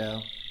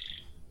Glorfindel.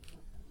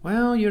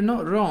 Well, you're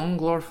not wrong,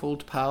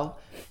 Glorfold pal.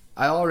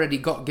 I already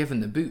got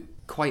given the boot,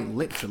 quite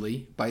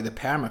literally, by the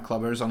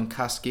permaclubbers on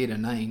Cascada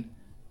 9.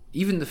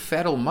 Even the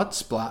feral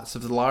mudsplats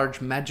of the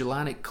large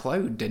Magellanic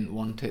Cloud didn't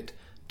want it,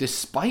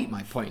 despite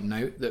my pointing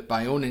out that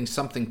by owning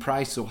something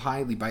prized so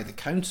highly by the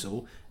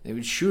Council, they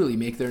would surely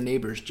make their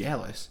neighbours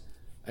jealous.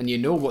 And you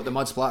know what the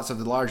mudsplats of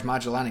the large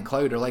Magellanic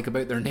Cloud are like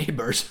about their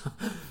neighbours.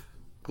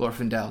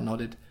 Glorfindel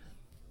nodded.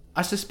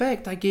 I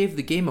suspect I gave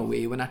the game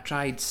away when I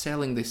tried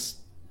selling this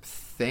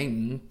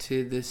thing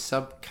to the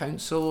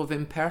Sub-Council of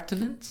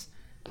Impertinence,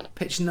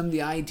 pitching them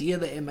the idea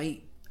that it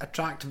might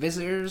attract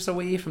visitors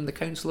away from the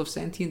Council of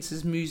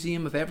Sentience's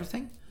Museum of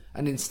Everything,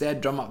 and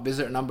instead drum up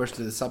visitor numbers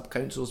to the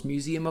Sub-Council's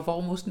Museum of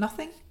Almost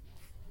Nothing?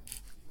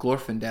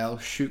 Glorfindel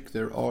shook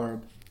their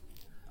orb.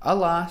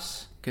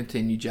 Alas,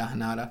 continued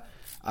Jahanara,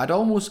 I'd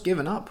almost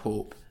given up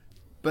hope,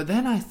 but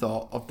then I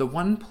thought of the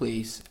one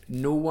place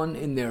no one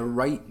in their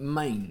right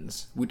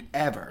minds would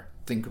ever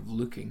think of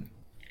looking.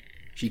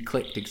 She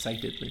clicked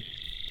excitedly.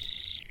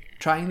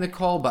 Trying the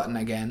call button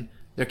again,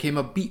 there came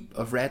a beep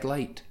of red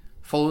light,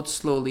 followed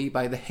slowly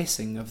by the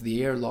hissing of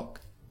the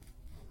airlock.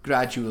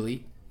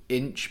 Gradually,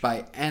 inch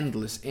by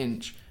endless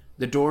inch,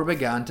 the door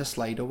began to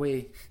slide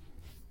away.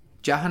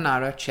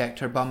 Jahanara checked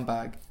her bum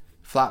bag,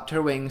 flapped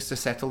her wings to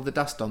settle the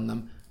dust on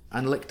them,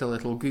 and licked a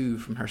little goo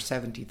from her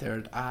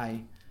 73rd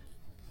eye.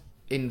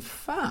 In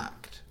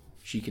fact,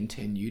 she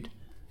continued,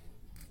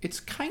 it's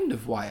kind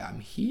of why I'm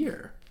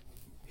here.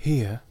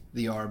 Here?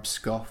 The orb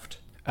scoffed.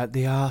 At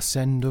the arse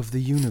end of the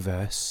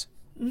universe?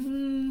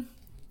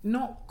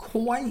 Not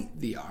quite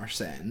the arse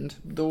end,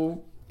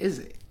 though, is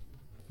it?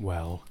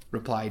 Well,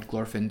 replied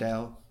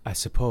Glorfindel. I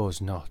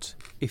suppose not,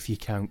 if you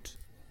count.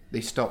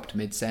 They stopped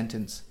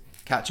mid-sentence,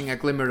 catching a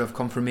glimmer of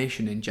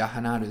confirmation in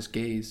Jahanara's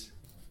gaze.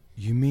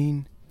 You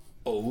mean?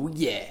 Oh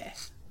yeah,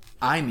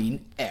 I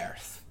mean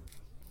Earth.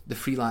 The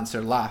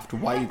freelancer laughed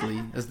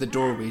widely as the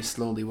doorway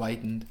slowly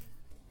widened.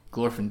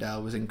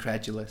 Glorfindel was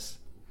incredulous.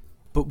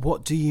 But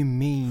what do you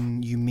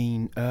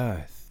mean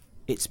Earth?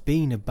 It's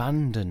been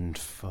abandoned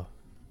for...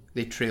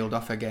 They trailed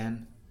off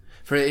again,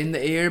 for in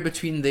the air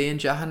between they and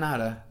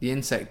Jahanara, the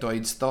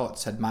insectoid's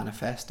thoughts had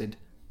manifested.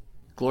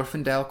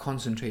 Glorfindel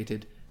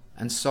concentrated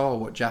and saw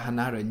what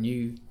Jahanara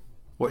knew,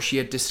 what she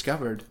had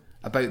discovered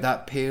about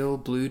that pale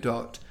blue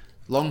dot,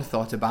 long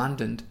thought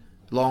abandoned,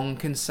 long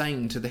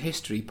consigned to the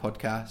history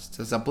podcasts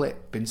as a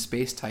blip in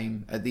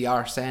space-time at the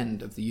arse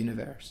end of the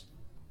universe.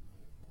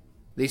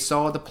 They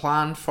saw the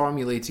plan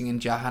formulating in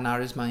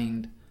Jahanara's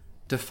mind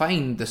to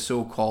find the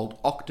so-called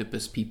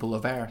octopus people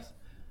of Earth,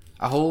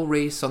 a whole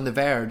race on the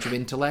verge of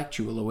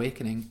intellectual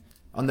awakening,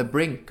 on the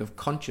brink of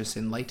conscious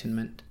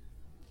enlightenment,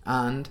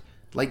 and,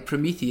 like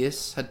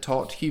Prometheus had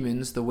taught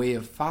humans the way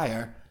of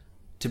fire,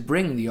 to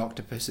bring the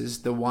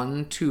octopuses the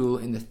one tool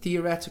in the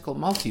theoretical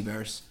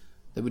multiverse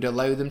that would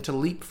allow them to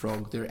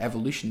leapfrog their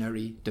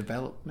evolutionary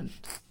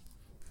development.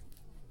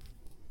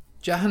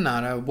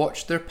 Jahanara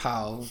watched their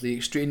pal, the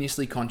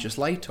extraneously conscious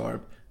light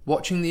orb,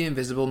 watching the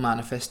invisible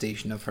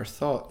manifestation of her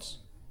thoughts,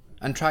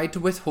 and tried to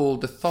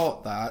withhold the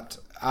thought that,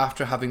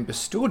 after having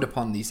bestowed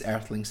upon these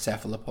earthling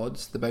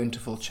cephalopods the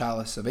bountiful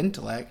chalice of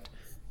intellect,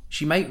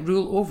 she might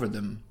rule over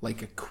them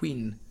like a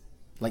queen,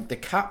 like the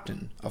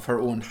captain of her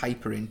own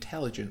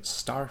hyper-intelligent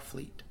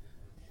Starfleet.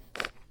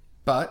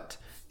 But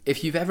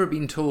if you've ever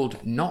been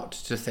told not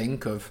to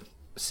think of,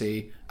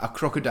 say, a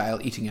crocodile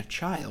eating a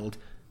child,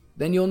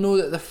 then you'll know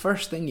that the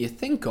first thing you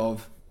think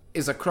of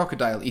is a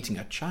crocodile eating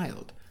a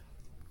child.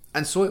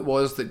 And so it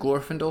was that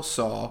Glorfindel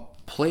saw,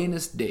 plain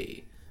as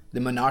day, the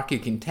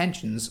monarchic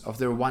intentions of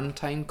their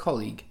one-time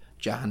colleague,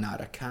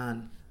 Jahanara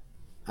Khan.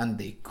 And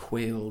they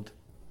quailed,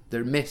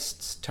 their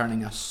mists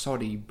turning a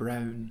soddy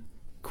brown.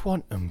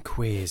 Quantum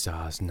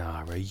quasars,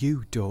 Nara,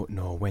 you don't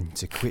know when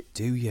to quit,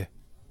 do you?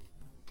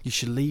 You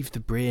should leave the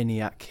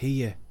brainiac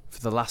here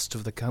for the last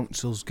of the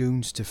council's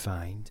goons to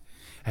find,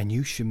 and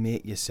you should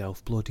make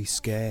yourself bloody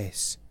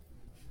scarce.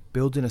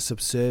 Building a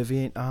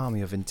subservient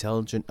army of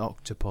intelligent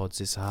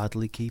octopods is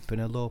hardly keeping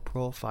a low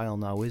profile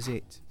now, is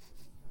it?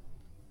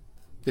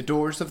 The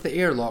doors of the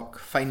airlock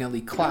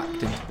finally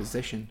clacked into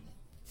position.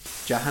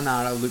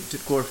 Jahanara looked at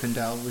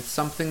Glorfindel with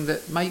something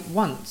that might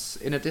once,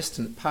 in a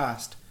distant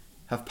past,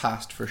 have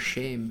passed for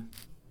shame.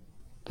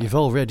 You've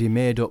already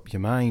made up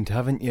your mind,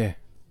 haven't you?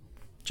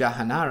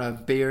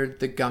 Jahanara bared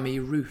the gummy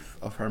roof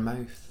of her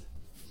mouth.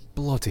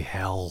 Bloody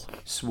hell,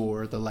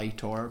 swore the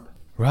light orb.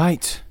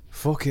 Right,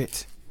 fuck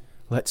it.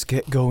 Let's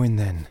get going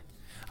then.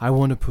 I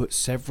want to put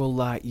several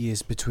light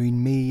years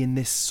between me and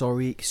this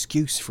sorry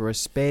excuse for a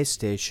space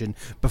station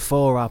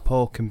before our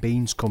pork and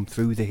beans come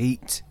through the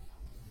heat.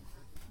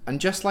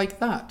 And just like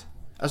that,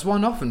 as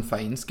one often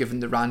finds given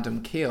the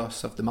random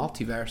chaos of the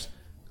multiverse,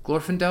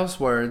 Glorfindel's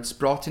words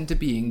brought into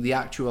being the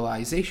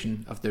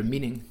actualization of their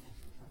meaning,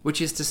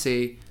 which is to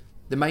say,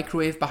 the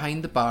microwave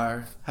behind the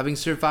bar, having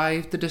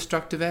survived the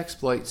destructive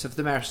exploits of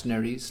the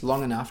mercenaries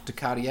long enough to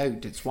carry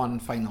out its one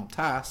final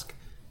task,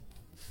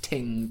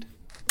 tinged.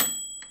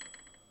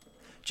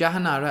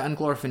 Jahanara and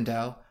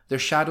Glorfindel, their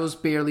shadows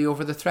barely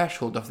over the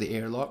threshold of the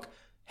airlock,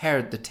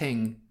 heard the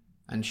ting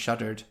and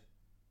shuddered.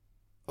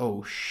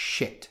 "Oh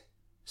shit,"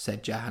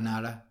 said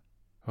Jahanara.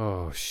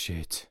 "Oh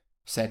shit,"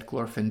 said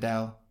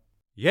Glorfindel.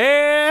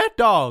 "Yeah,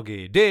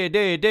 doggy,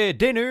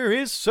 dinner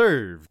is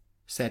served,"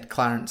 said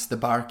Clarence the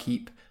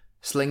barkeep,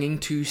 slinging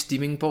 2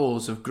 steaming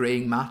bowls of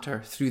greying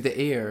matter through the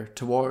air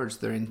towards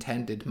their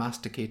intended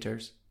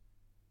masticators.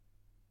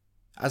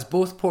 As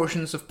both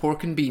portions of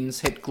pork and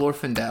beans hit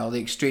Glorfindel,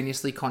 the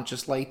extraneously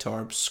conscious light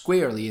orb,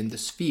 squarely in the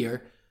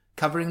sphere,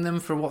 covering them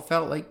for what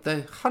felt like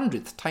the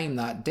 100th time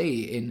that day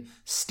in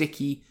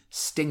sticky,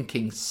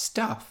 stinking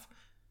stuff,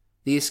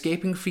 the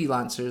escaping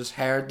freelancers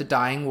heard the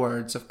dying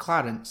words of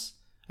Clarence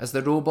as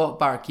the robot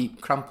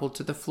barkeep crumpled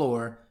to the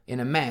floor in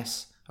a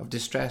mess of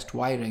distressed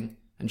wiring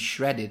and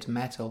shredded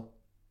metal.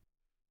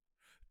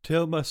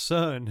 Tell my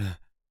son,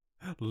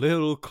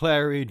 little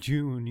Clary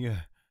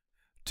Jr.,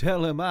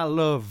 tell him I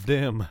love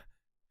them.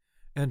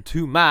 And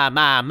to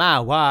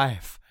my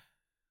wife,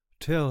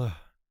 tell her.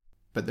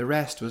 But the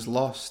rest was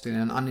lost in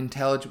an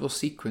unintelligible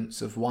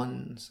sequence of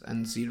ones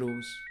and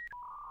zeros.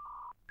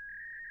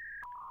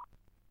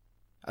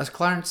 As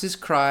Clarence's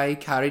cry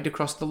carried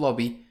across the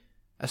lobby,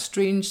 a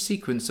strange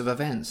sequence of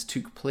events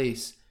took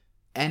place,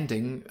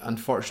 ending,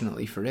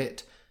 unfortunately for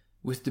it,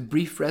 with the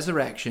brief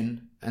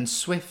resurrection and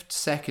swift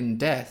second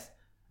death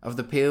of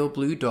the Pale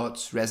Blue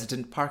Dot's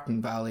resident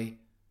parking valet,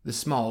 the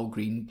small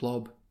green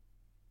blob.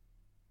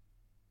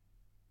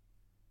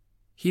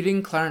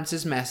 Hearing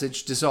Clarence's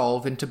message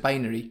dissolve into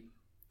binary,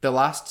 the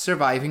last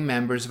surviving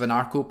members of an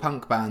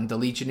anarcho-punk band, the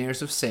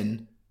Legionnaires of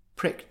Sin,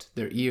 pricked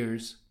their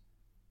ears.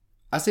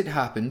 As it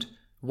happened,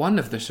 one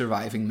of the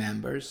surviving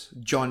members,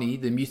 Johnny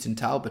the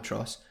Mutant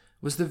Albatross,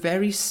 was the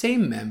very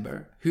same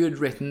member who had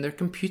written their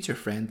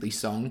computer-friendly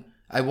song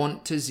I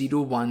Want to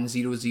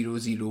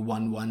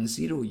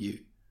 01000110U,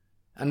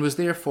 and was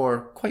therefore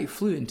quite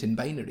fluent in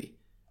binary.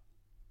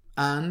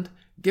 And,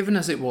 given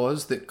as it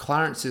was that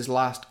Clarence's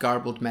last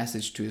garbled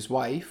message to his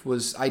wife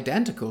was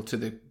identical to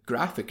the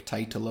graphic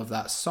title of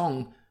that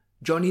song,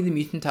 Johnny the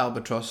Mutant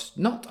Albatross,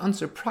 not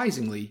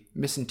unsurprisingly,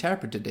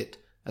 misinterpreted it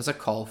as a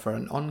call for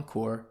an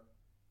encore.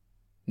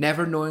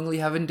 Never knowingly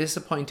having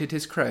disappointed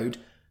his crowd,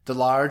 the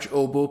large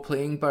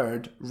oboe-playing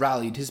bird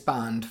rallied his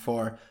band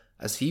for,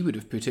 as he would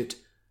have put it,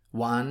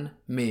 one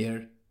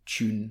mere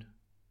tune.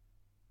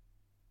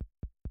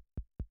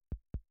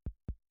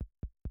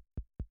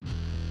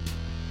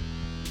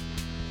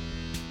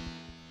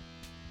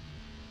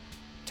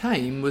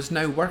 Time was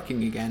now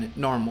working again at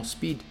normal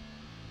speed,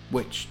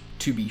 which,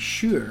 to be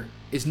sure,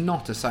 is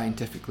not a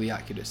scientifically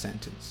accurate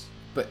sentence,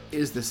 but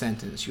is the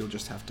sentence you'll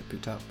just have to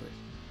put up with.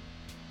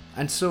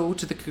 And so,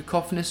 to the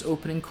cacophonous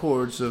opening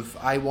chords of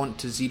I Want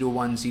to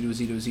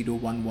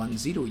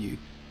 01000110U,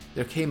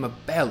 there came a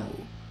bellow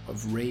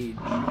of rage.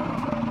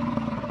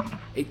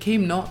 It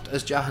came not,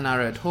 as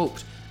Jahanara had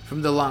hoped,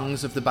 from the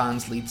lungs of the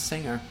band's lead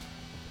singer,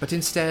 but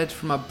instead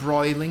from a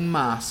broiling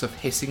mass of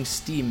hissing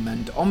steam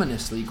and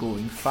ominously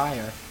glowing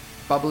fire,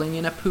 bubbling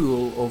in a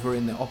pool over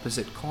in the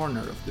opposite corner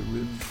of the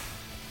room.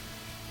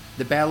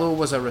 The bellow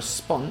was a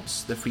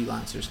response, the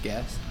freelancers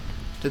guessed,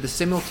 to the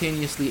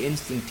simultaneously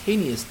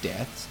instantaneous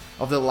deaths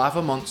of the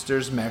lava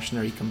monster's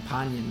mercenary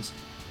companions,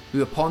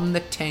 who upon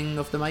the ting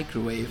of the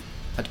microwave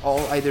had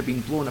all either been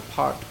blown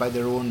apart by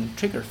their own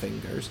trigger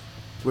fingers,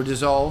 were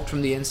dissolved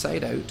from the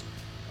inside out,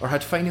 or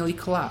had finally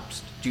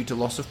collapsed due to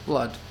loss of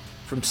blood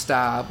from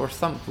stab or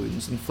thump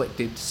wounds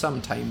inflicted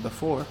some time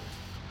before,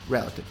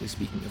 relatively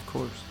speaking of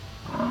course.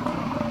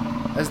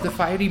 As the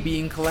fiery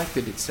being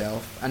collected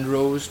itself and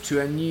rose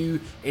to a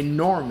new,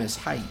 enormous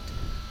height,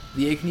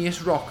 the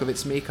igneous rock of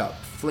its makeup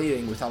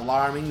flaring with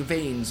alarming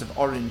veins of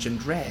orange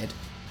and red,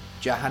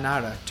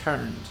 Jahanara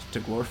turned to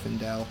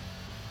Glorfindel.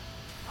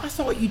 "I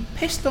thought you'd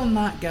pissed on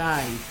that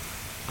guy,"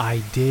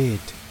 I did.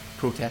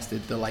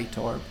 protested the light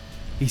orb.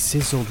 He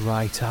sizzled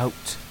right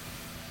out.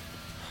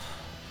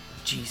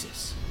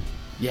 Jesus.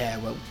 Yeah,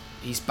 well,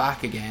 he's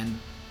back again.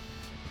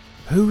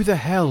 Who the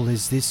hell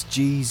is this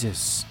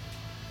Jesus?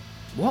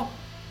 What?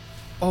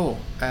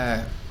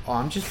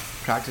 I'm just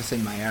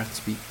practicing my earth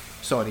speak.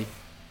 Sorry.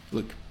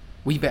 Look,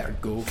 we better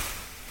go.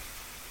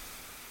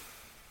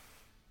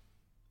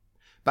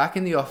 Back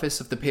in the office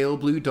of the Pale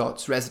Blue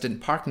Dot's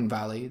resident parking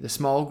valet, the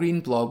small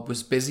green blob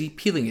was busy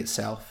peeling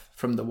itself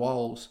from the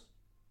walls.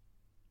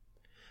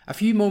 A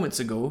few moments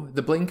ago,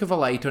 the blink of a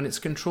light on its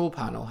control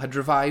panel had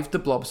revived the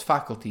blob's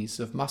faculties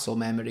of muscle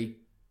memory.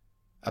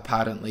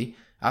 Apparently,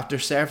 after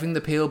serving the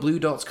Pale Blue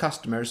Dot's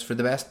customers for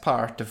the best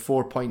part of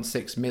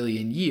 4.6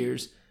 million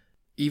years,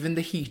 even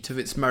the heat of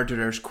its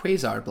murderer's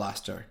quasar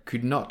blaster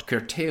could not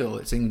curtail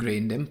its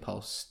ingrained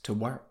impulse to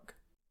work.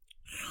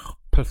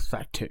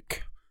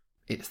 Pathetic,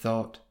 it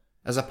thought,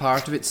 as a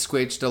part of it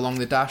squidged along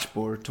the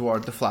dashboard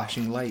toward the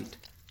flashing light.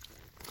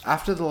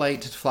 After the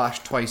light had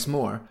flashed twice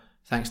more,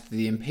 thanks to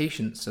the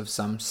impatience of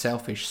some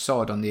selfish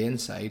sod on the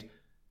inside,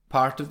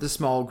 part of the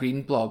small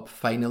green blob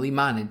finally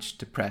managed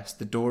to press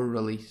the door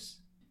release.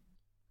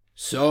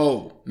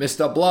 "So,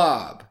 Mr.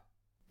 Blob,"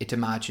 it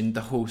imagined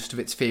the host of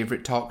its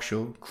favourite talk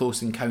show,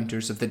 Close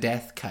Encounters of the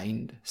Death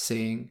Kind,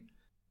 saying,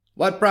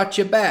 "what brought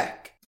you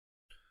back?"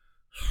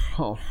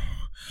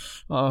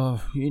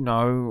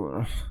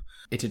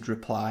 It'd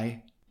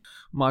reply,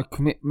 my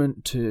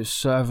commitment to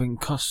serving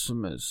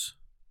customers.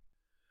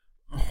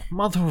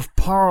 Mother of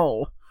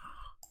pearl,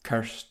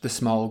 cursed the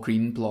small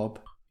green blob.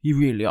 You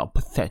really are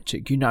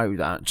pathetic, you know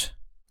that.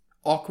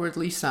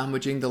 Awkwardly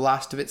sandwiching the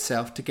last of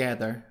itself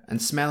together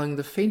and smelling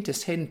the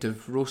faintest hint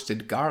of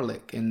roasted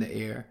garlic in the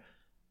air,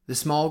 the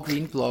small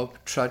green blob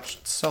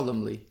trudged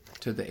solemnly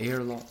to the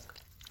airlock.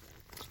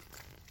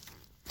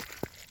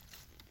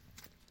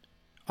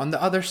 On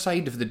the other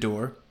side of the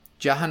door,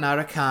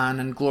 Jahanara Khan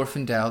and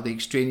Glorfindel, the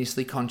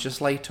extraneously conscious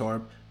light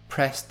orb,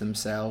 pressed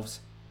themselves.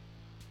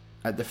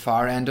 At the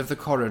far end of the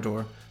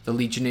corridor, the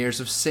Legionnaires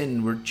of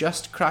Sin were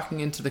just cracking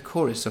into the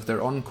chorus of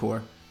their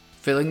encore,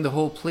 filling the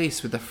whole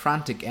place with the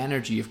frantic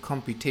energy of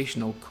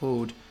computational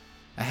code,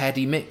 a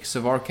heady mix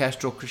of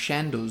orchestral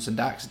crescendos and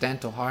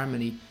accidental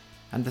harmony,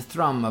 and the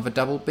thrum of a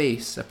double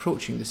bass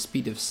approaching the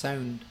speed of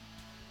sound.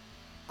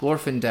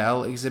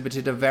 Glorfindel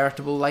exhibited a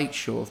veritable light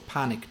show of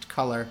panicked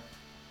colour,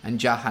 and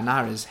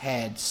Jahanara's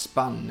head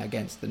spun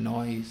against the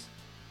noise.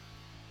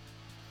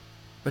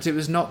 But it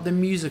was not the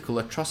musical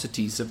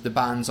atrocities of the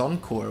band's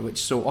encore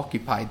which so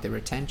occupied their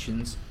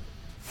attentions,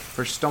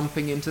 for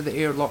stomping into the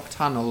airlock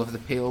tunnel of the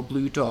pale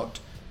blue dot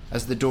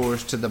as the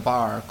doors to the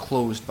bar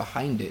closed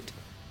behind it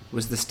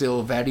was the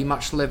still very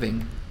much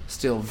living,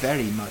 still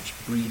very much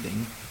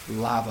breathing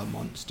lava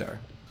monster.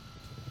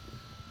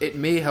 It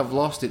may have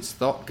lost its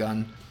thought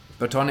gun,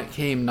 but on it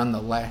came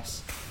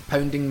nonetheless,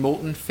 pounding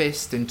molten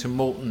fist into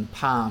molten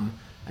palm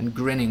and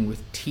grinning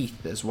with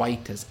teeth as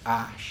white as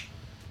ash.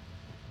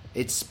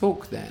 It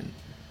spoke then,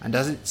 and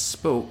as it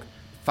spoke,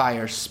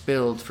 fire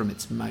spilled from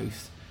its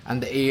mouth,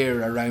 and the air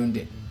around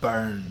it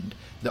burned,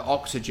 the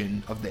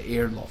oxygen of the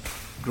airlock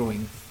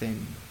growing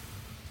thin.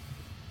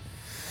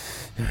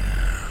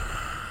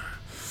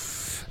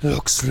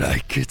 Looks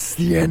like it's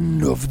the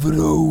end of the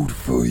road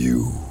for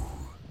you,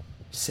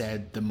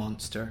 said the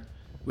monster,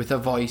 with a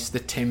voice the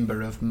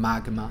timbre of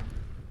magma.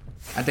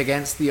 And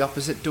against the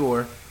opposite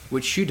door,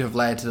 which should have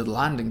led to the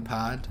landing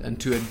pad and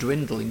to a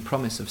dwindling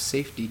promise of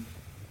safety,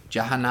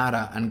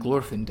 Jahanara and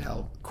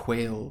Glorfindel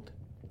quailed.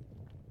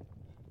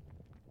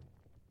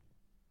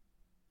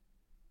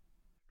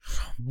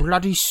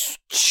 Bloody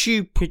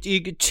stupid,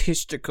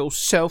 egotistical,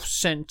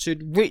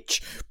 self-centered,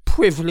 rich,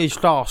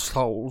 privileged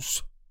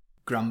arseholes,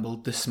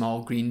 grumbled the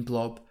small green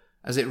blob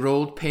as it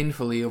rolled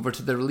painfully over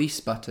to the release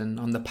button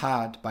on the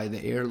pad by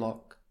the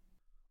airlock.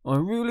 I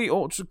really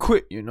ought to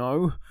quit, you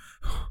know.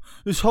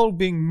 This whole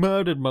being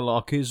murdered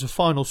malarkey is the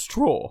final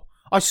straw.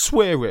 I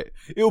swear it.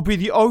 It'll be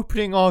the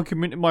opening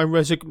argument in my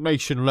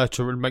resignation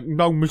letter, and make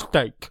no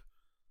mistake.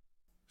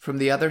 From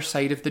the other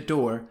side of the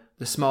door,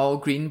 the small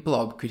green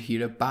blob could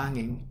hear a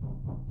banging.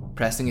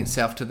 Pressing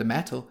itself to the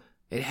metal,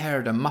 it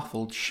heard a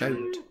muffled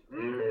shout.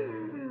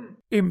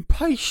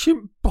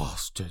 Impatient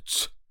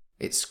bastards,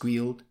 it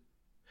squealed.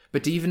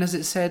 But even as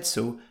it said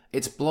so,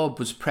 its blob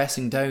was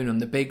pressing down on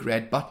the big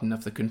red button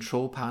of the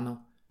control panel,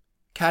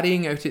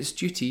 carrying out its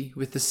duty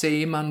with the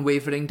same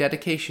unwavering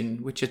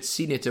dedication which had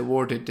seen it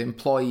awarded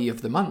Employee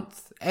of the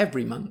Month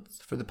every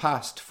month for the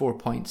past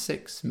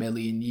 4.6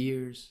 million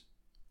years.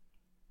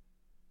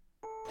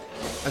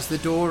 As the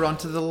door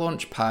onto the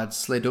launch pad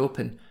slid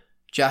open,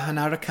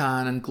 Jahanara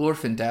Khan and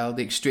Glorfindel,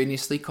 the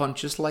extraneously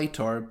conscious light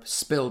orb,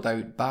 spilled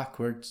out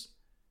backwards.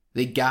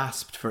 They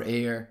gasped for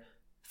air,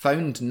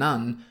 found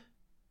none,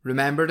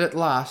 remembered at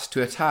last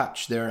to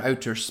attach their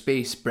outer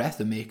space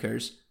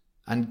breathamakers,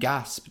 and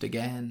gasped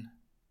again.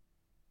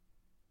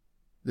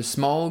 The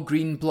small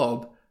green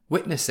blob,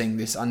 witnessing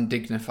this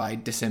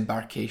undignified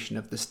disembarkation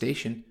of the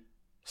station,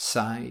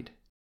 sighed.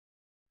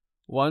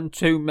 One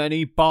too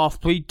many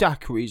Bathbury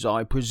daiquiris,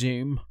 I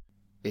presume,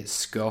 it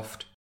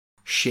scoffed,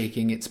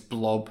 shaking its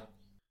blob.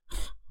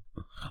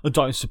 I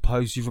don't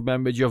suppose you've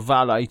remembered your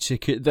valet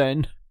ticket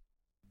then?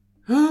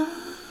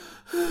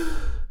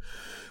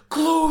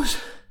 Close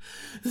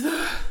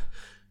the...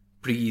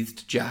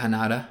 breathed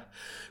Jahanara.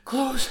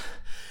 Close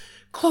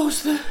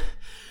the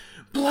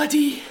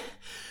bloody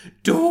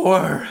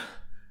door.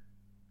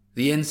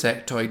 The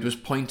insectoid was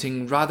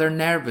pointing rather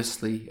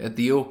nervously at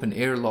the open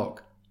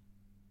airlock.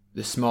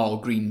 The small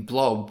green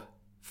blob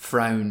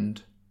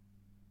frowned.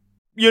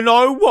 You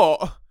know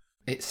what?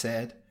 It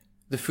said,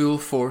 the full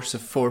force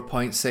of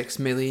 4.6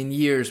 million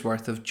years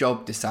worth of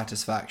job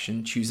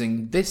dissatisfaction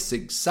choosing this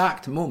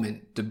exact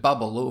moment to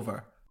bubble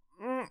over.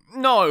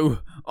 No,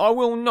 I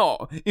will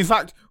not. In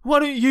fact, why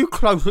don't you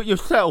close it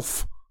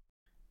yourself?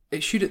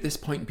 It should at this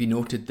point be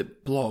noted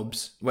that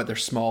blobs, whether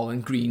small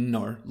and green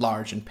or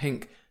large and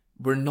pink,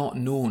 were not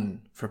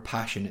known for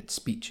passionate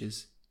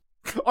speeches.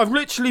 I've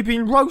literally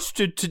been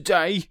roasted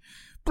today.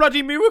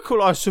 Bloody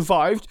miracle I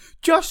survived.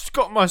 Just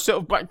got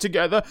myself back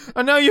together,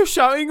 and now you're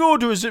shouting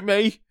orders at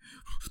me.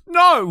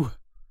 No!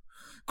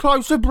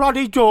 Close the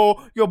bloody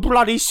door, your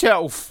bloody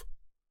self.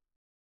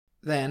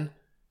 Then,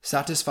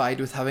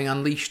 satisfied with having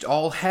unleashed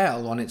all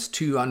hell on its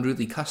two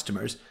unruly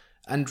customers,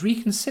 and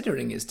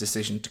reconsidering its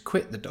decision to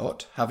quit the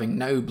dot, having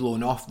now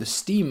blown off the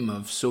steam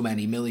of so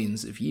many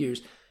millions of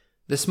years,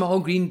 the small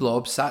green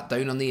blob sat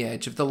down on the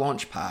edge of the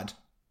launch pad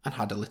and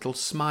had a little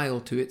smile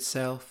to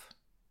itself.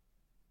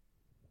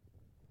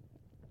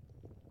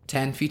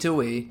 10 feet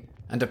away,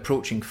 and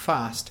approaching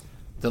fast,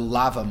 the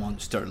lava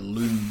monster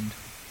loomed.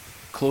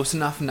 Close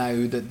enough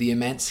now that the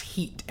immense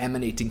heat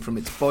emanating from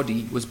its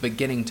body was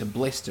beginning to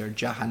blister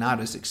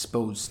Jahanara's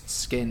exposed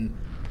skin,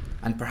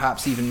 and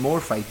perhaps even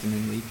more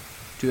frighteningly,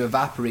 to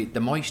evaporate the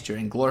moisture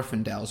in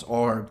Glorfindel's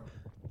orb,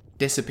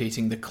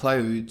 dissipating the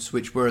clouds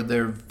which were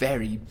their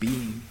very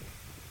being.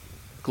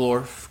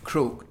 Glorf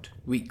croaked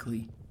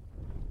weakly.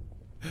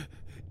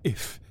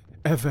 If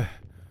ever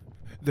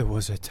there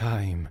was a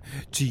time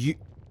to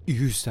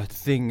use that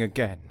thing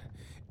again,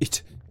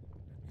 it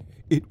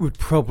would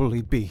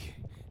probably be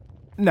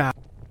now.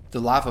 The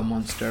lava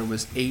monster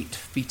was 8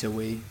 feet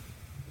away.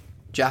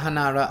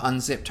 Jahanara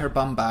unzipped her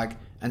bum bag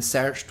and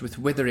searched with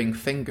withering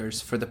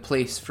fingers for the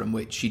place from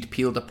which she'd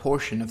peeled a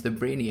portion of the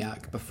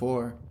brainiac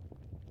before.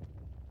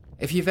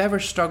 If you've ever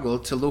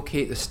struggled to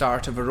locate the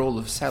start of a roll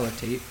of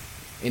sellotape,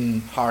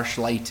 in harsh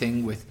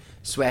lighting with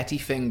sweaty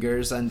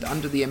fingers and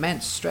under the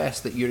immense stress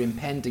that your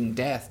impending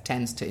death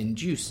tends to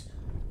induce,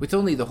 with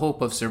only the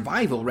hope of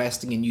survival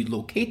resting in you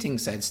locating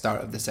said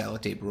start of the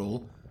sellotape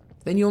roll,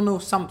 then you'll know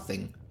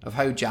something of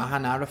how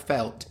Jahanara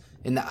felt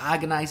in the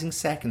agonizing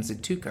seconds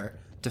it took her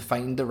to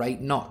find the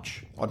right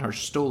notch on her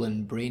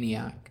stolen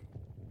brainiac.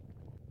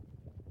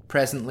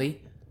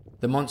 Presently,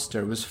 the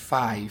monster was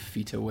 5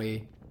 feet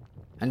away,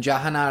 and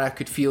Jahanara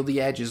could feel the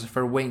edges of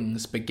her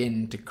wings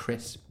begin to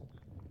crisp.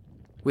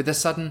 With a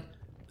sudden,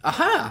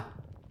 aha!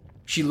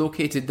 She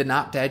located the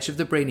napped edge of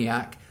the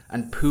brainiac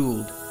and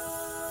pulled.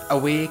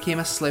 Away came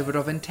a sliver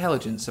of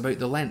intelligence about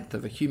the length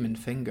of a human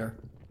finger.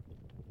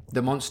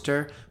 The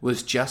monster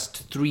was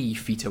just 3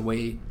 feet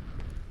away.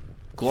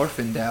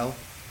 Glorfindel,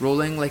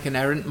 rolling like an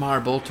errant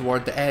marble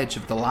toward the edge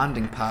of the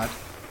landing pad,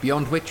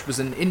 beyond which was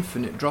an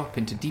infinite drop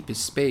into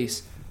deepest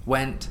space,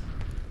 went,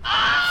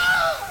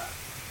 "Ah!"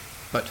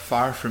 But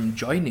far from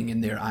joining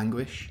in their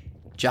anguish,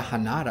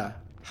 Jahanara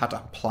had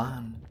a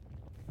plan.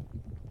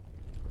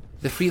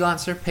 The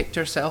freelancer picked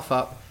herself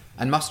up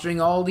and, mustering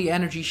all the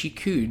energy she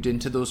could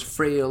into those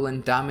frail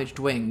and damaged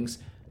wings,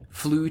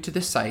 flew to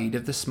the side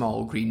of the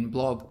small green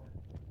blob.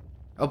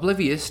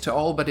 Oblivious to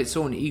all but its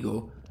own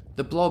ego,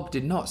 the blob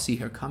did not see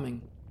her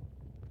coming.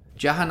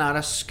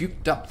 Jahanara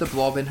scooped up the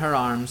blob in her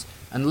arms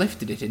and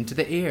lifted it into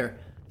the air,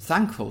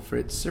 thankful for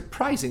its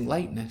surprising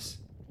lightness.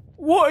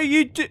 What are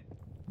you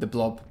The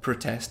blob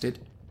protested.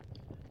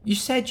 "You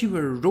said you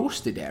were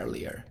roasted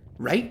earlier,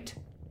 right?"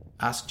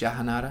 asked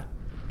Jahanara.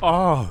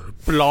 Oh,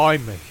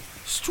 blimey.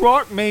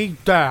 Strike me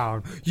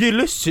down. You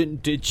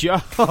listened, did you?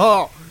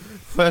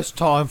 First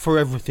time for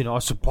everything, I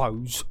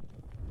suppose.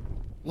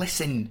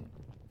 "Listen,"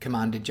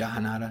 commanded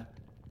Jahanara.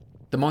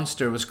 The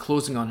monster was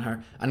closing on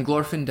her, and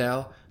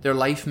Glorfindel, their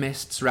life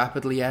mists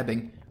rapidly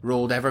ebbing,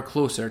 rolled ever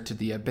closer to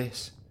the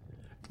abyss.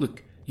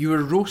 "Look, you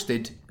were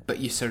roasted, but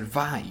you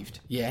survived,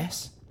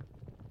 yes?"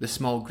 The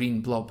small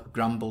green blob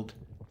grumbled.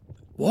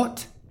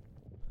 "What?"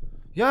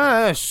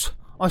 Yes,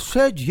 I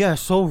said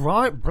yes, all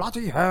right,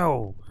 bloody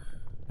hell.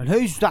 And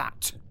who's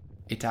that?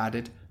 It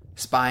added,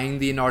 spying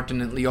the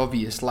inordinately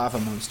obvious lava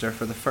monster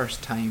for the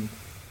first time.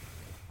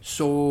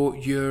 "So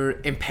you're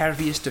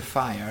impervious to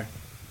fire,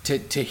 to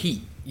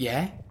heat,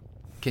 yeah?"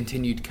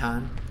 continued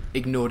Khan,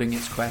 ignoring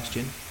its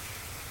question.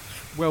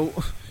 Well,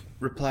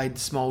 replied the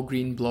small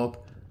green blob,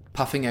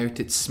 puffing out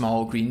its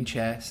small green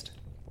chest.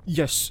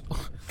 yes,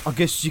 I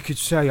guess you could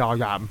say I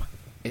am.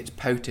 It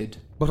pouted.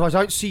 But I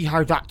don't see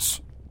how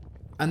that's...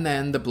 And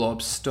then the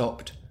blob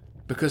stopped,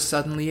 because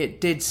suddenly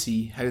it did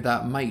see how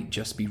that might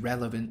just be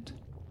relevant.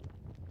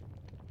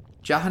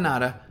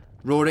 Jahanara,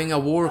 roaring a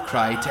war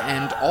cry to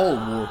end all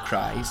war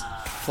cries,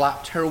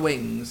 flapped her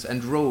wings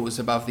and rose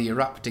above the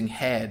erupting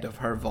head of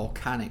her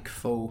volcanic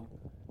foe.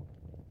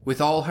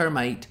 With all her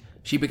might,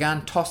 she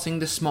began tossing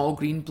the small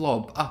green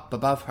blob up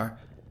above her,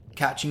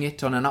 catching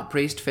it on an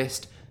upraised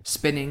fist,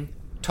 spinning,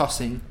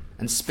 tossing,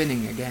 and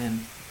spinning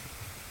again.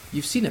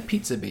 You've seen a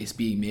pizza base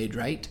being made,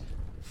 right?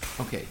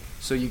 Okay,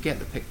 so you get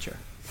the picture.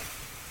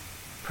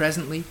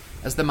 Presently,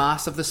 as the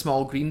mass of the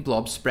small green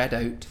blob spread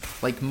out,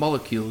 like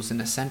molecules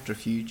in a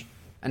centrifuge,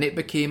 and it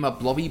became a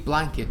blobby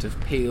blanket of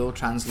pale,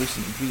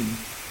 translucent green,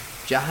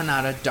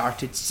 Jahanara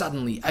darted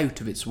suddenly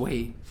out of its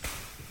way.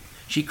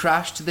 She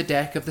crashed to the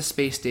deck of the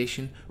space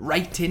station,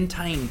 right in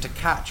time to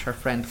catch her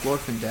friend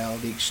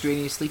Glorfindel, the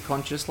extraneously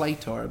conscious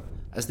light orb,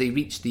 as they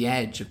reached the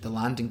edge of the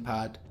landing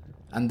pad,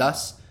 and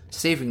thus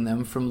saving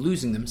them from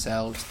losing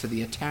themselves to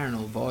the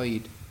eternal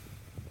void.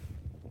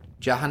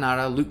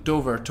 Jahanara looked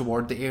over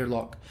toward the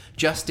airlock,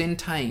 just in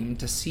time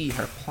to see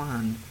her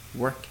plan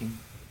working.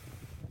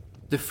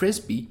 The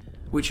frisbee,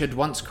 which had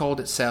once called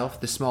itself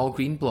the small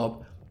green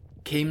blob,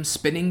 came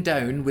spinning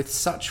down with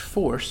such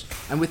force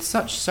and with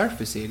such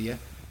surface area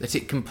that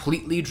it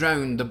completely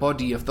drowned the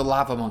body of the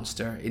lava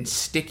monster in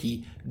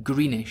sticky,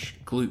 greenish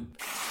gloop.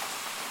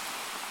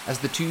 As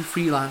the two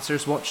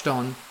freelancers watched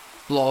on,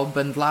 blob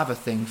and lava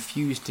thing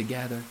fused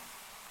together,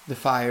 the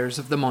fires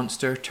of the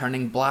monster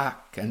turning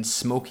black and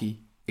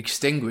smoky,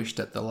 extinguished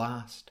at the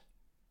last.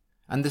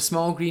 And the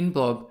small green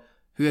blob,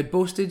 who had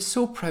boasted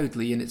so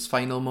proudly in its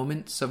final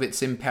moments of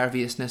its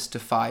imperviousness to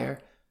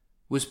fire,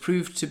 was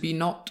proved to be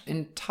not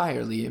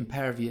entirely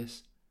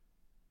impervious.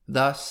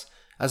 Thus,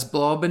 as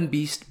blob and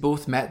beast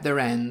both met their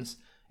ends,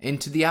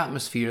 into the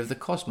atmosphere of the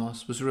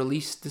cosmos was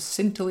released the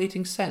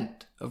scintillating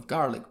scent of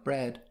garlic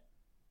bread.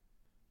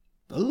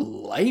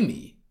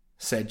 "Blimey,"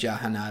 said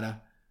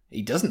Jahanara,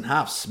 "he doesn't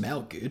half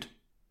smell good."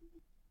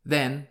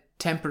 Then,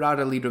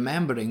 temporarily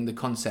remembering the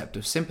concept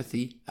of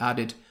sympathy,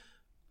 added,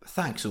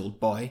 "Thanks, old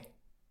boy."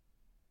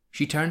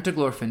 She turned to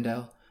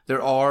Glorfindel,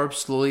 their orbs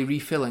slowly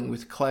refilling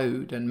with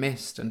cloud and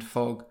mist and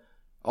fog,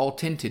 all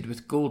tinted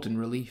with golden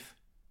relief.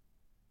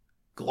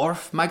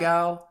 "Glorf, my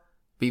gal,"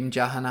 beamed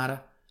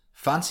Jahanara.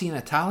 "Fancy an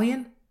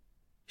Italian?"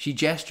 She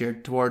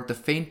gestured toward the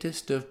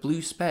faintest of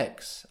blue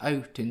specks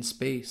out in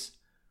space.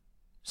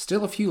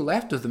 "Still a few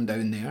left of them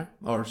down there,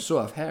 or so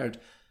I've heard,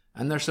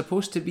 and they're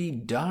supposed to be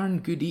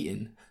darn good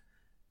eatin'.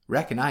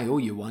 Reckon I owe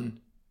you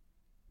one."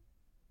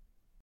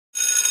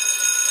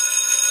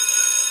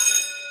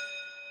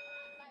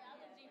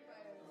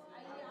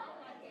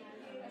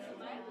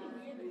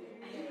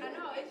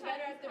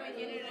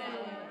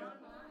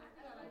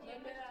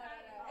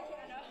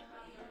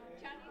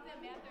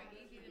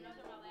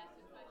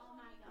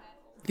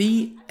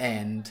 The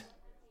end.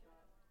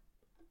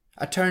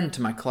 I turned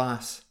to my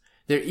class,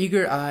 their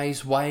eager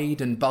eyes wide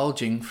and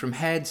bulging from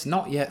heads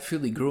not yet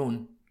fully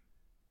grown,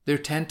 their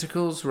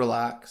tentacles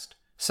relaxed,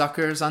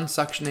 suckers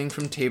unsuctioning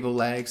from table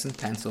legs and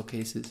pencil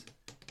cases.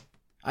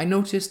 I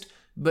noticed,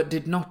 but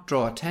did not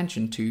draw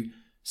attention to,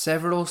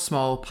 several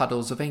small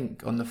puddles of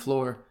ink on the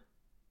floor.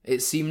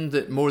 It seemed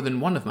that more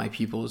than one of my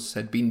pupils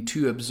had been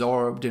too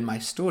absorbed in my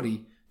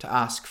story to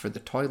ask for the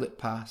toilet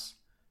pass.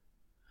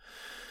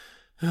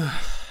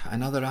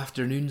 Another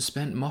afternoon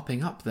spent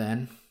mopping up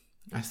then,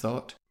 I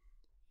thought.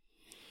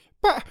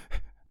 But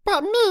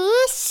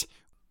miss,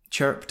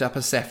 chirped up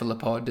a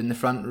cephalopod in the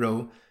front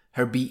row,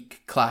 her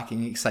beak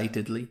clacking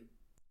excitedly.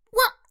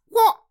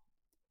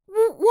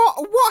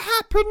 What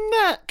happened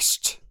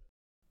next?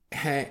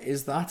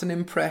 Is that an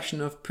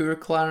impression of poor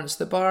Clarence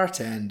the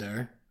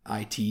bartender?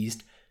 I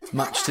teased,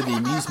 much to the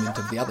amusement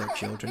of the other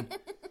children.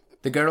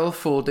 The girl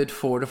folded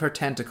 4 of her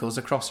tentacles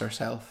across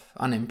herself,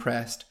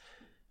 unimpressed.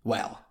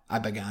 "Well," I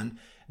began,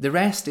 "the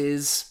rest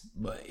is,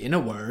 in a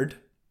word,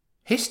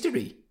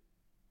 history.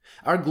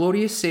 Our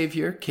glorious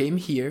Saviour came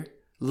here,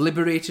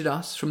 liberated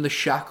us from the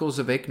shackles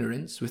of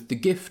ignorance with the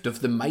gift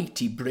of the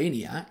mighty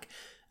Brainiac,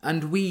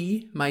 and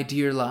we, my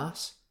dear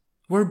lass,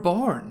 were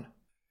born."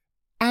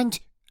 And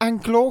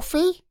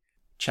Glorfy?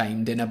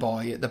 chimed in a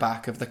boy at the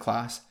back of the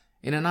class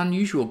in an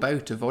unusual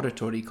bout of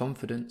auditory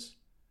confidence.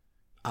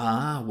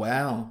 "Ah,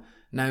 well,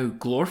 now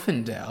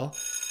Glorfindel..."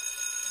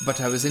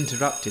 But I was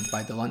interrupted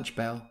by the lunch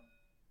bell.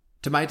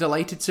 To my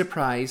delighted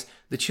surprise,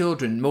 the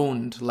children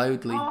moaned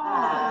loudly.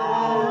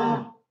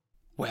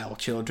 "Well,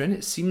 children,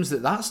 it seems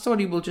that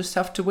story will just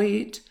have to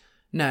wait.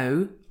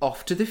 Now,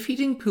 off to the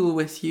feeding pool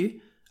with you.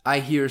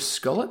 I hear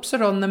scallops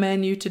are on the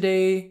menu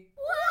today."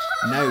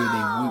 Now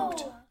they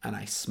whooped, and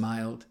I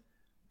smiled.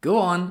 "Go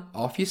on,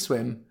 off you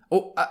swim.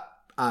 Oh,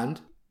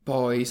 and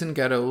boys and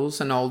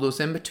girls and all those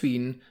in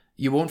between,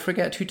 you won't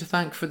forget who to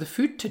thank for the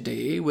food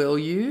today, will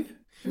you?"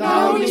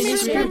 No,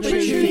 Mrs.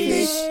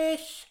 Pimpertooth,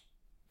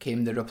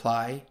 came the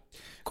reply.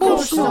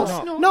 Course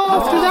not. Not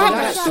after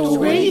that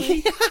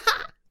story.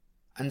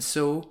 And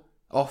so,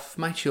 off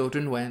my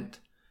children went,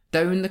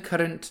 down the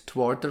current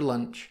toward their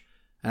lunch,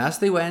 and as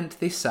they went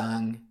they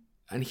sang,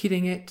 and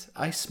hearing it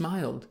I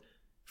smiled,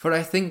 for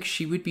I think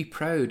she would be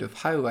proud of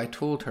how I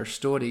told her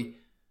story,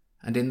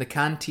 and in the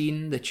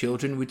canteen the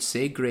children would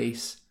say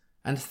grace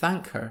and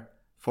thank her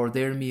for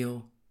their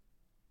meal.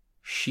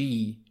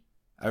 She,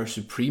 our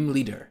supreme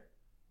leader,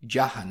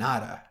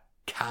 Jahanara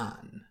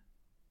Khan.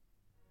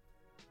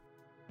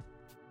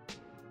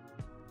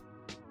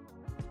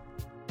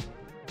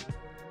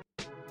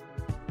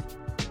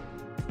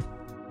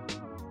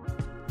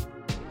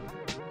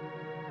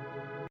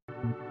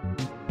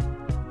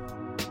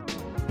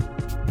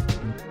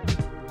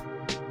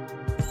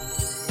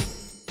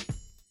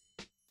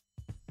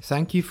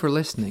 Thank you for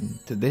listening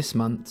to this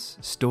month's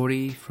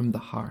Story from the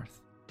Hearth.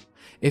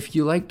 If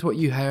you liked what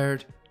you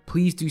heard,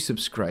 please do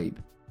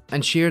subscribe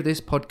and share this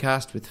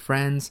podcast with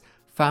friends,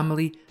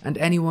 family, and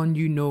anyone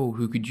you know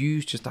who could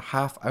use just a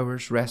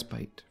half-hour's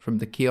respite from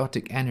the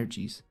chaotic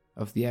energies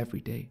of the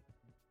everyday.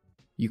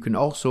 You can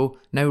also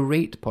now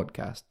rate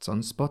podcasts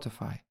on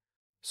Spotify,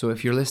 so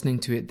if you're listening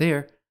to it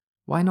there,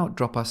 why not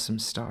drop us some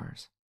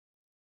stars?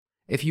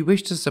 If you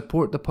wish to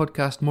support the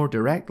podcast more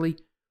directly,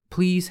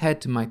 please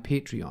head to my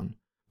Patreon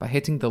by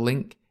hitting the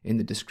link in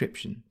the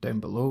description down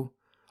below,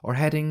 or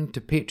heading to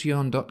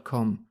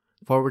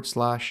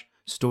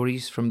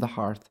patreon.com/Stories from the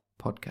Hearth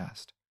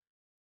podcast.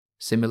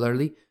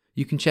 Similarly,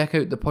 you can check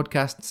out the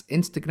podcast's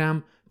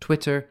Instagram,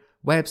 Twitter,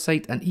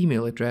 website and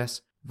email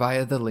address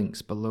via the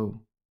links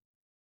below.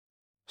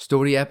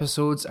 Story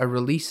episodes are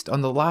released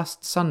on the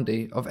last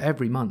Sunday of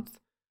every month.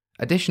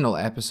 Additional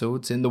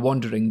episodes in the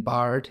Wandering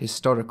Bard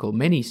historical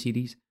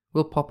mini-series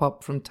will pop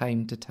up from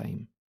time to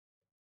time.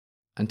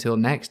 Until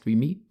next we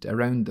meet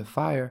around the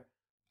fire,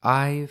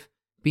 I've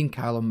been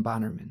Callum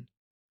Bannerman,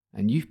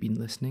 and you've been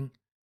listening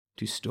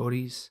to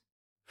Stories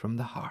from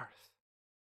the Hearth.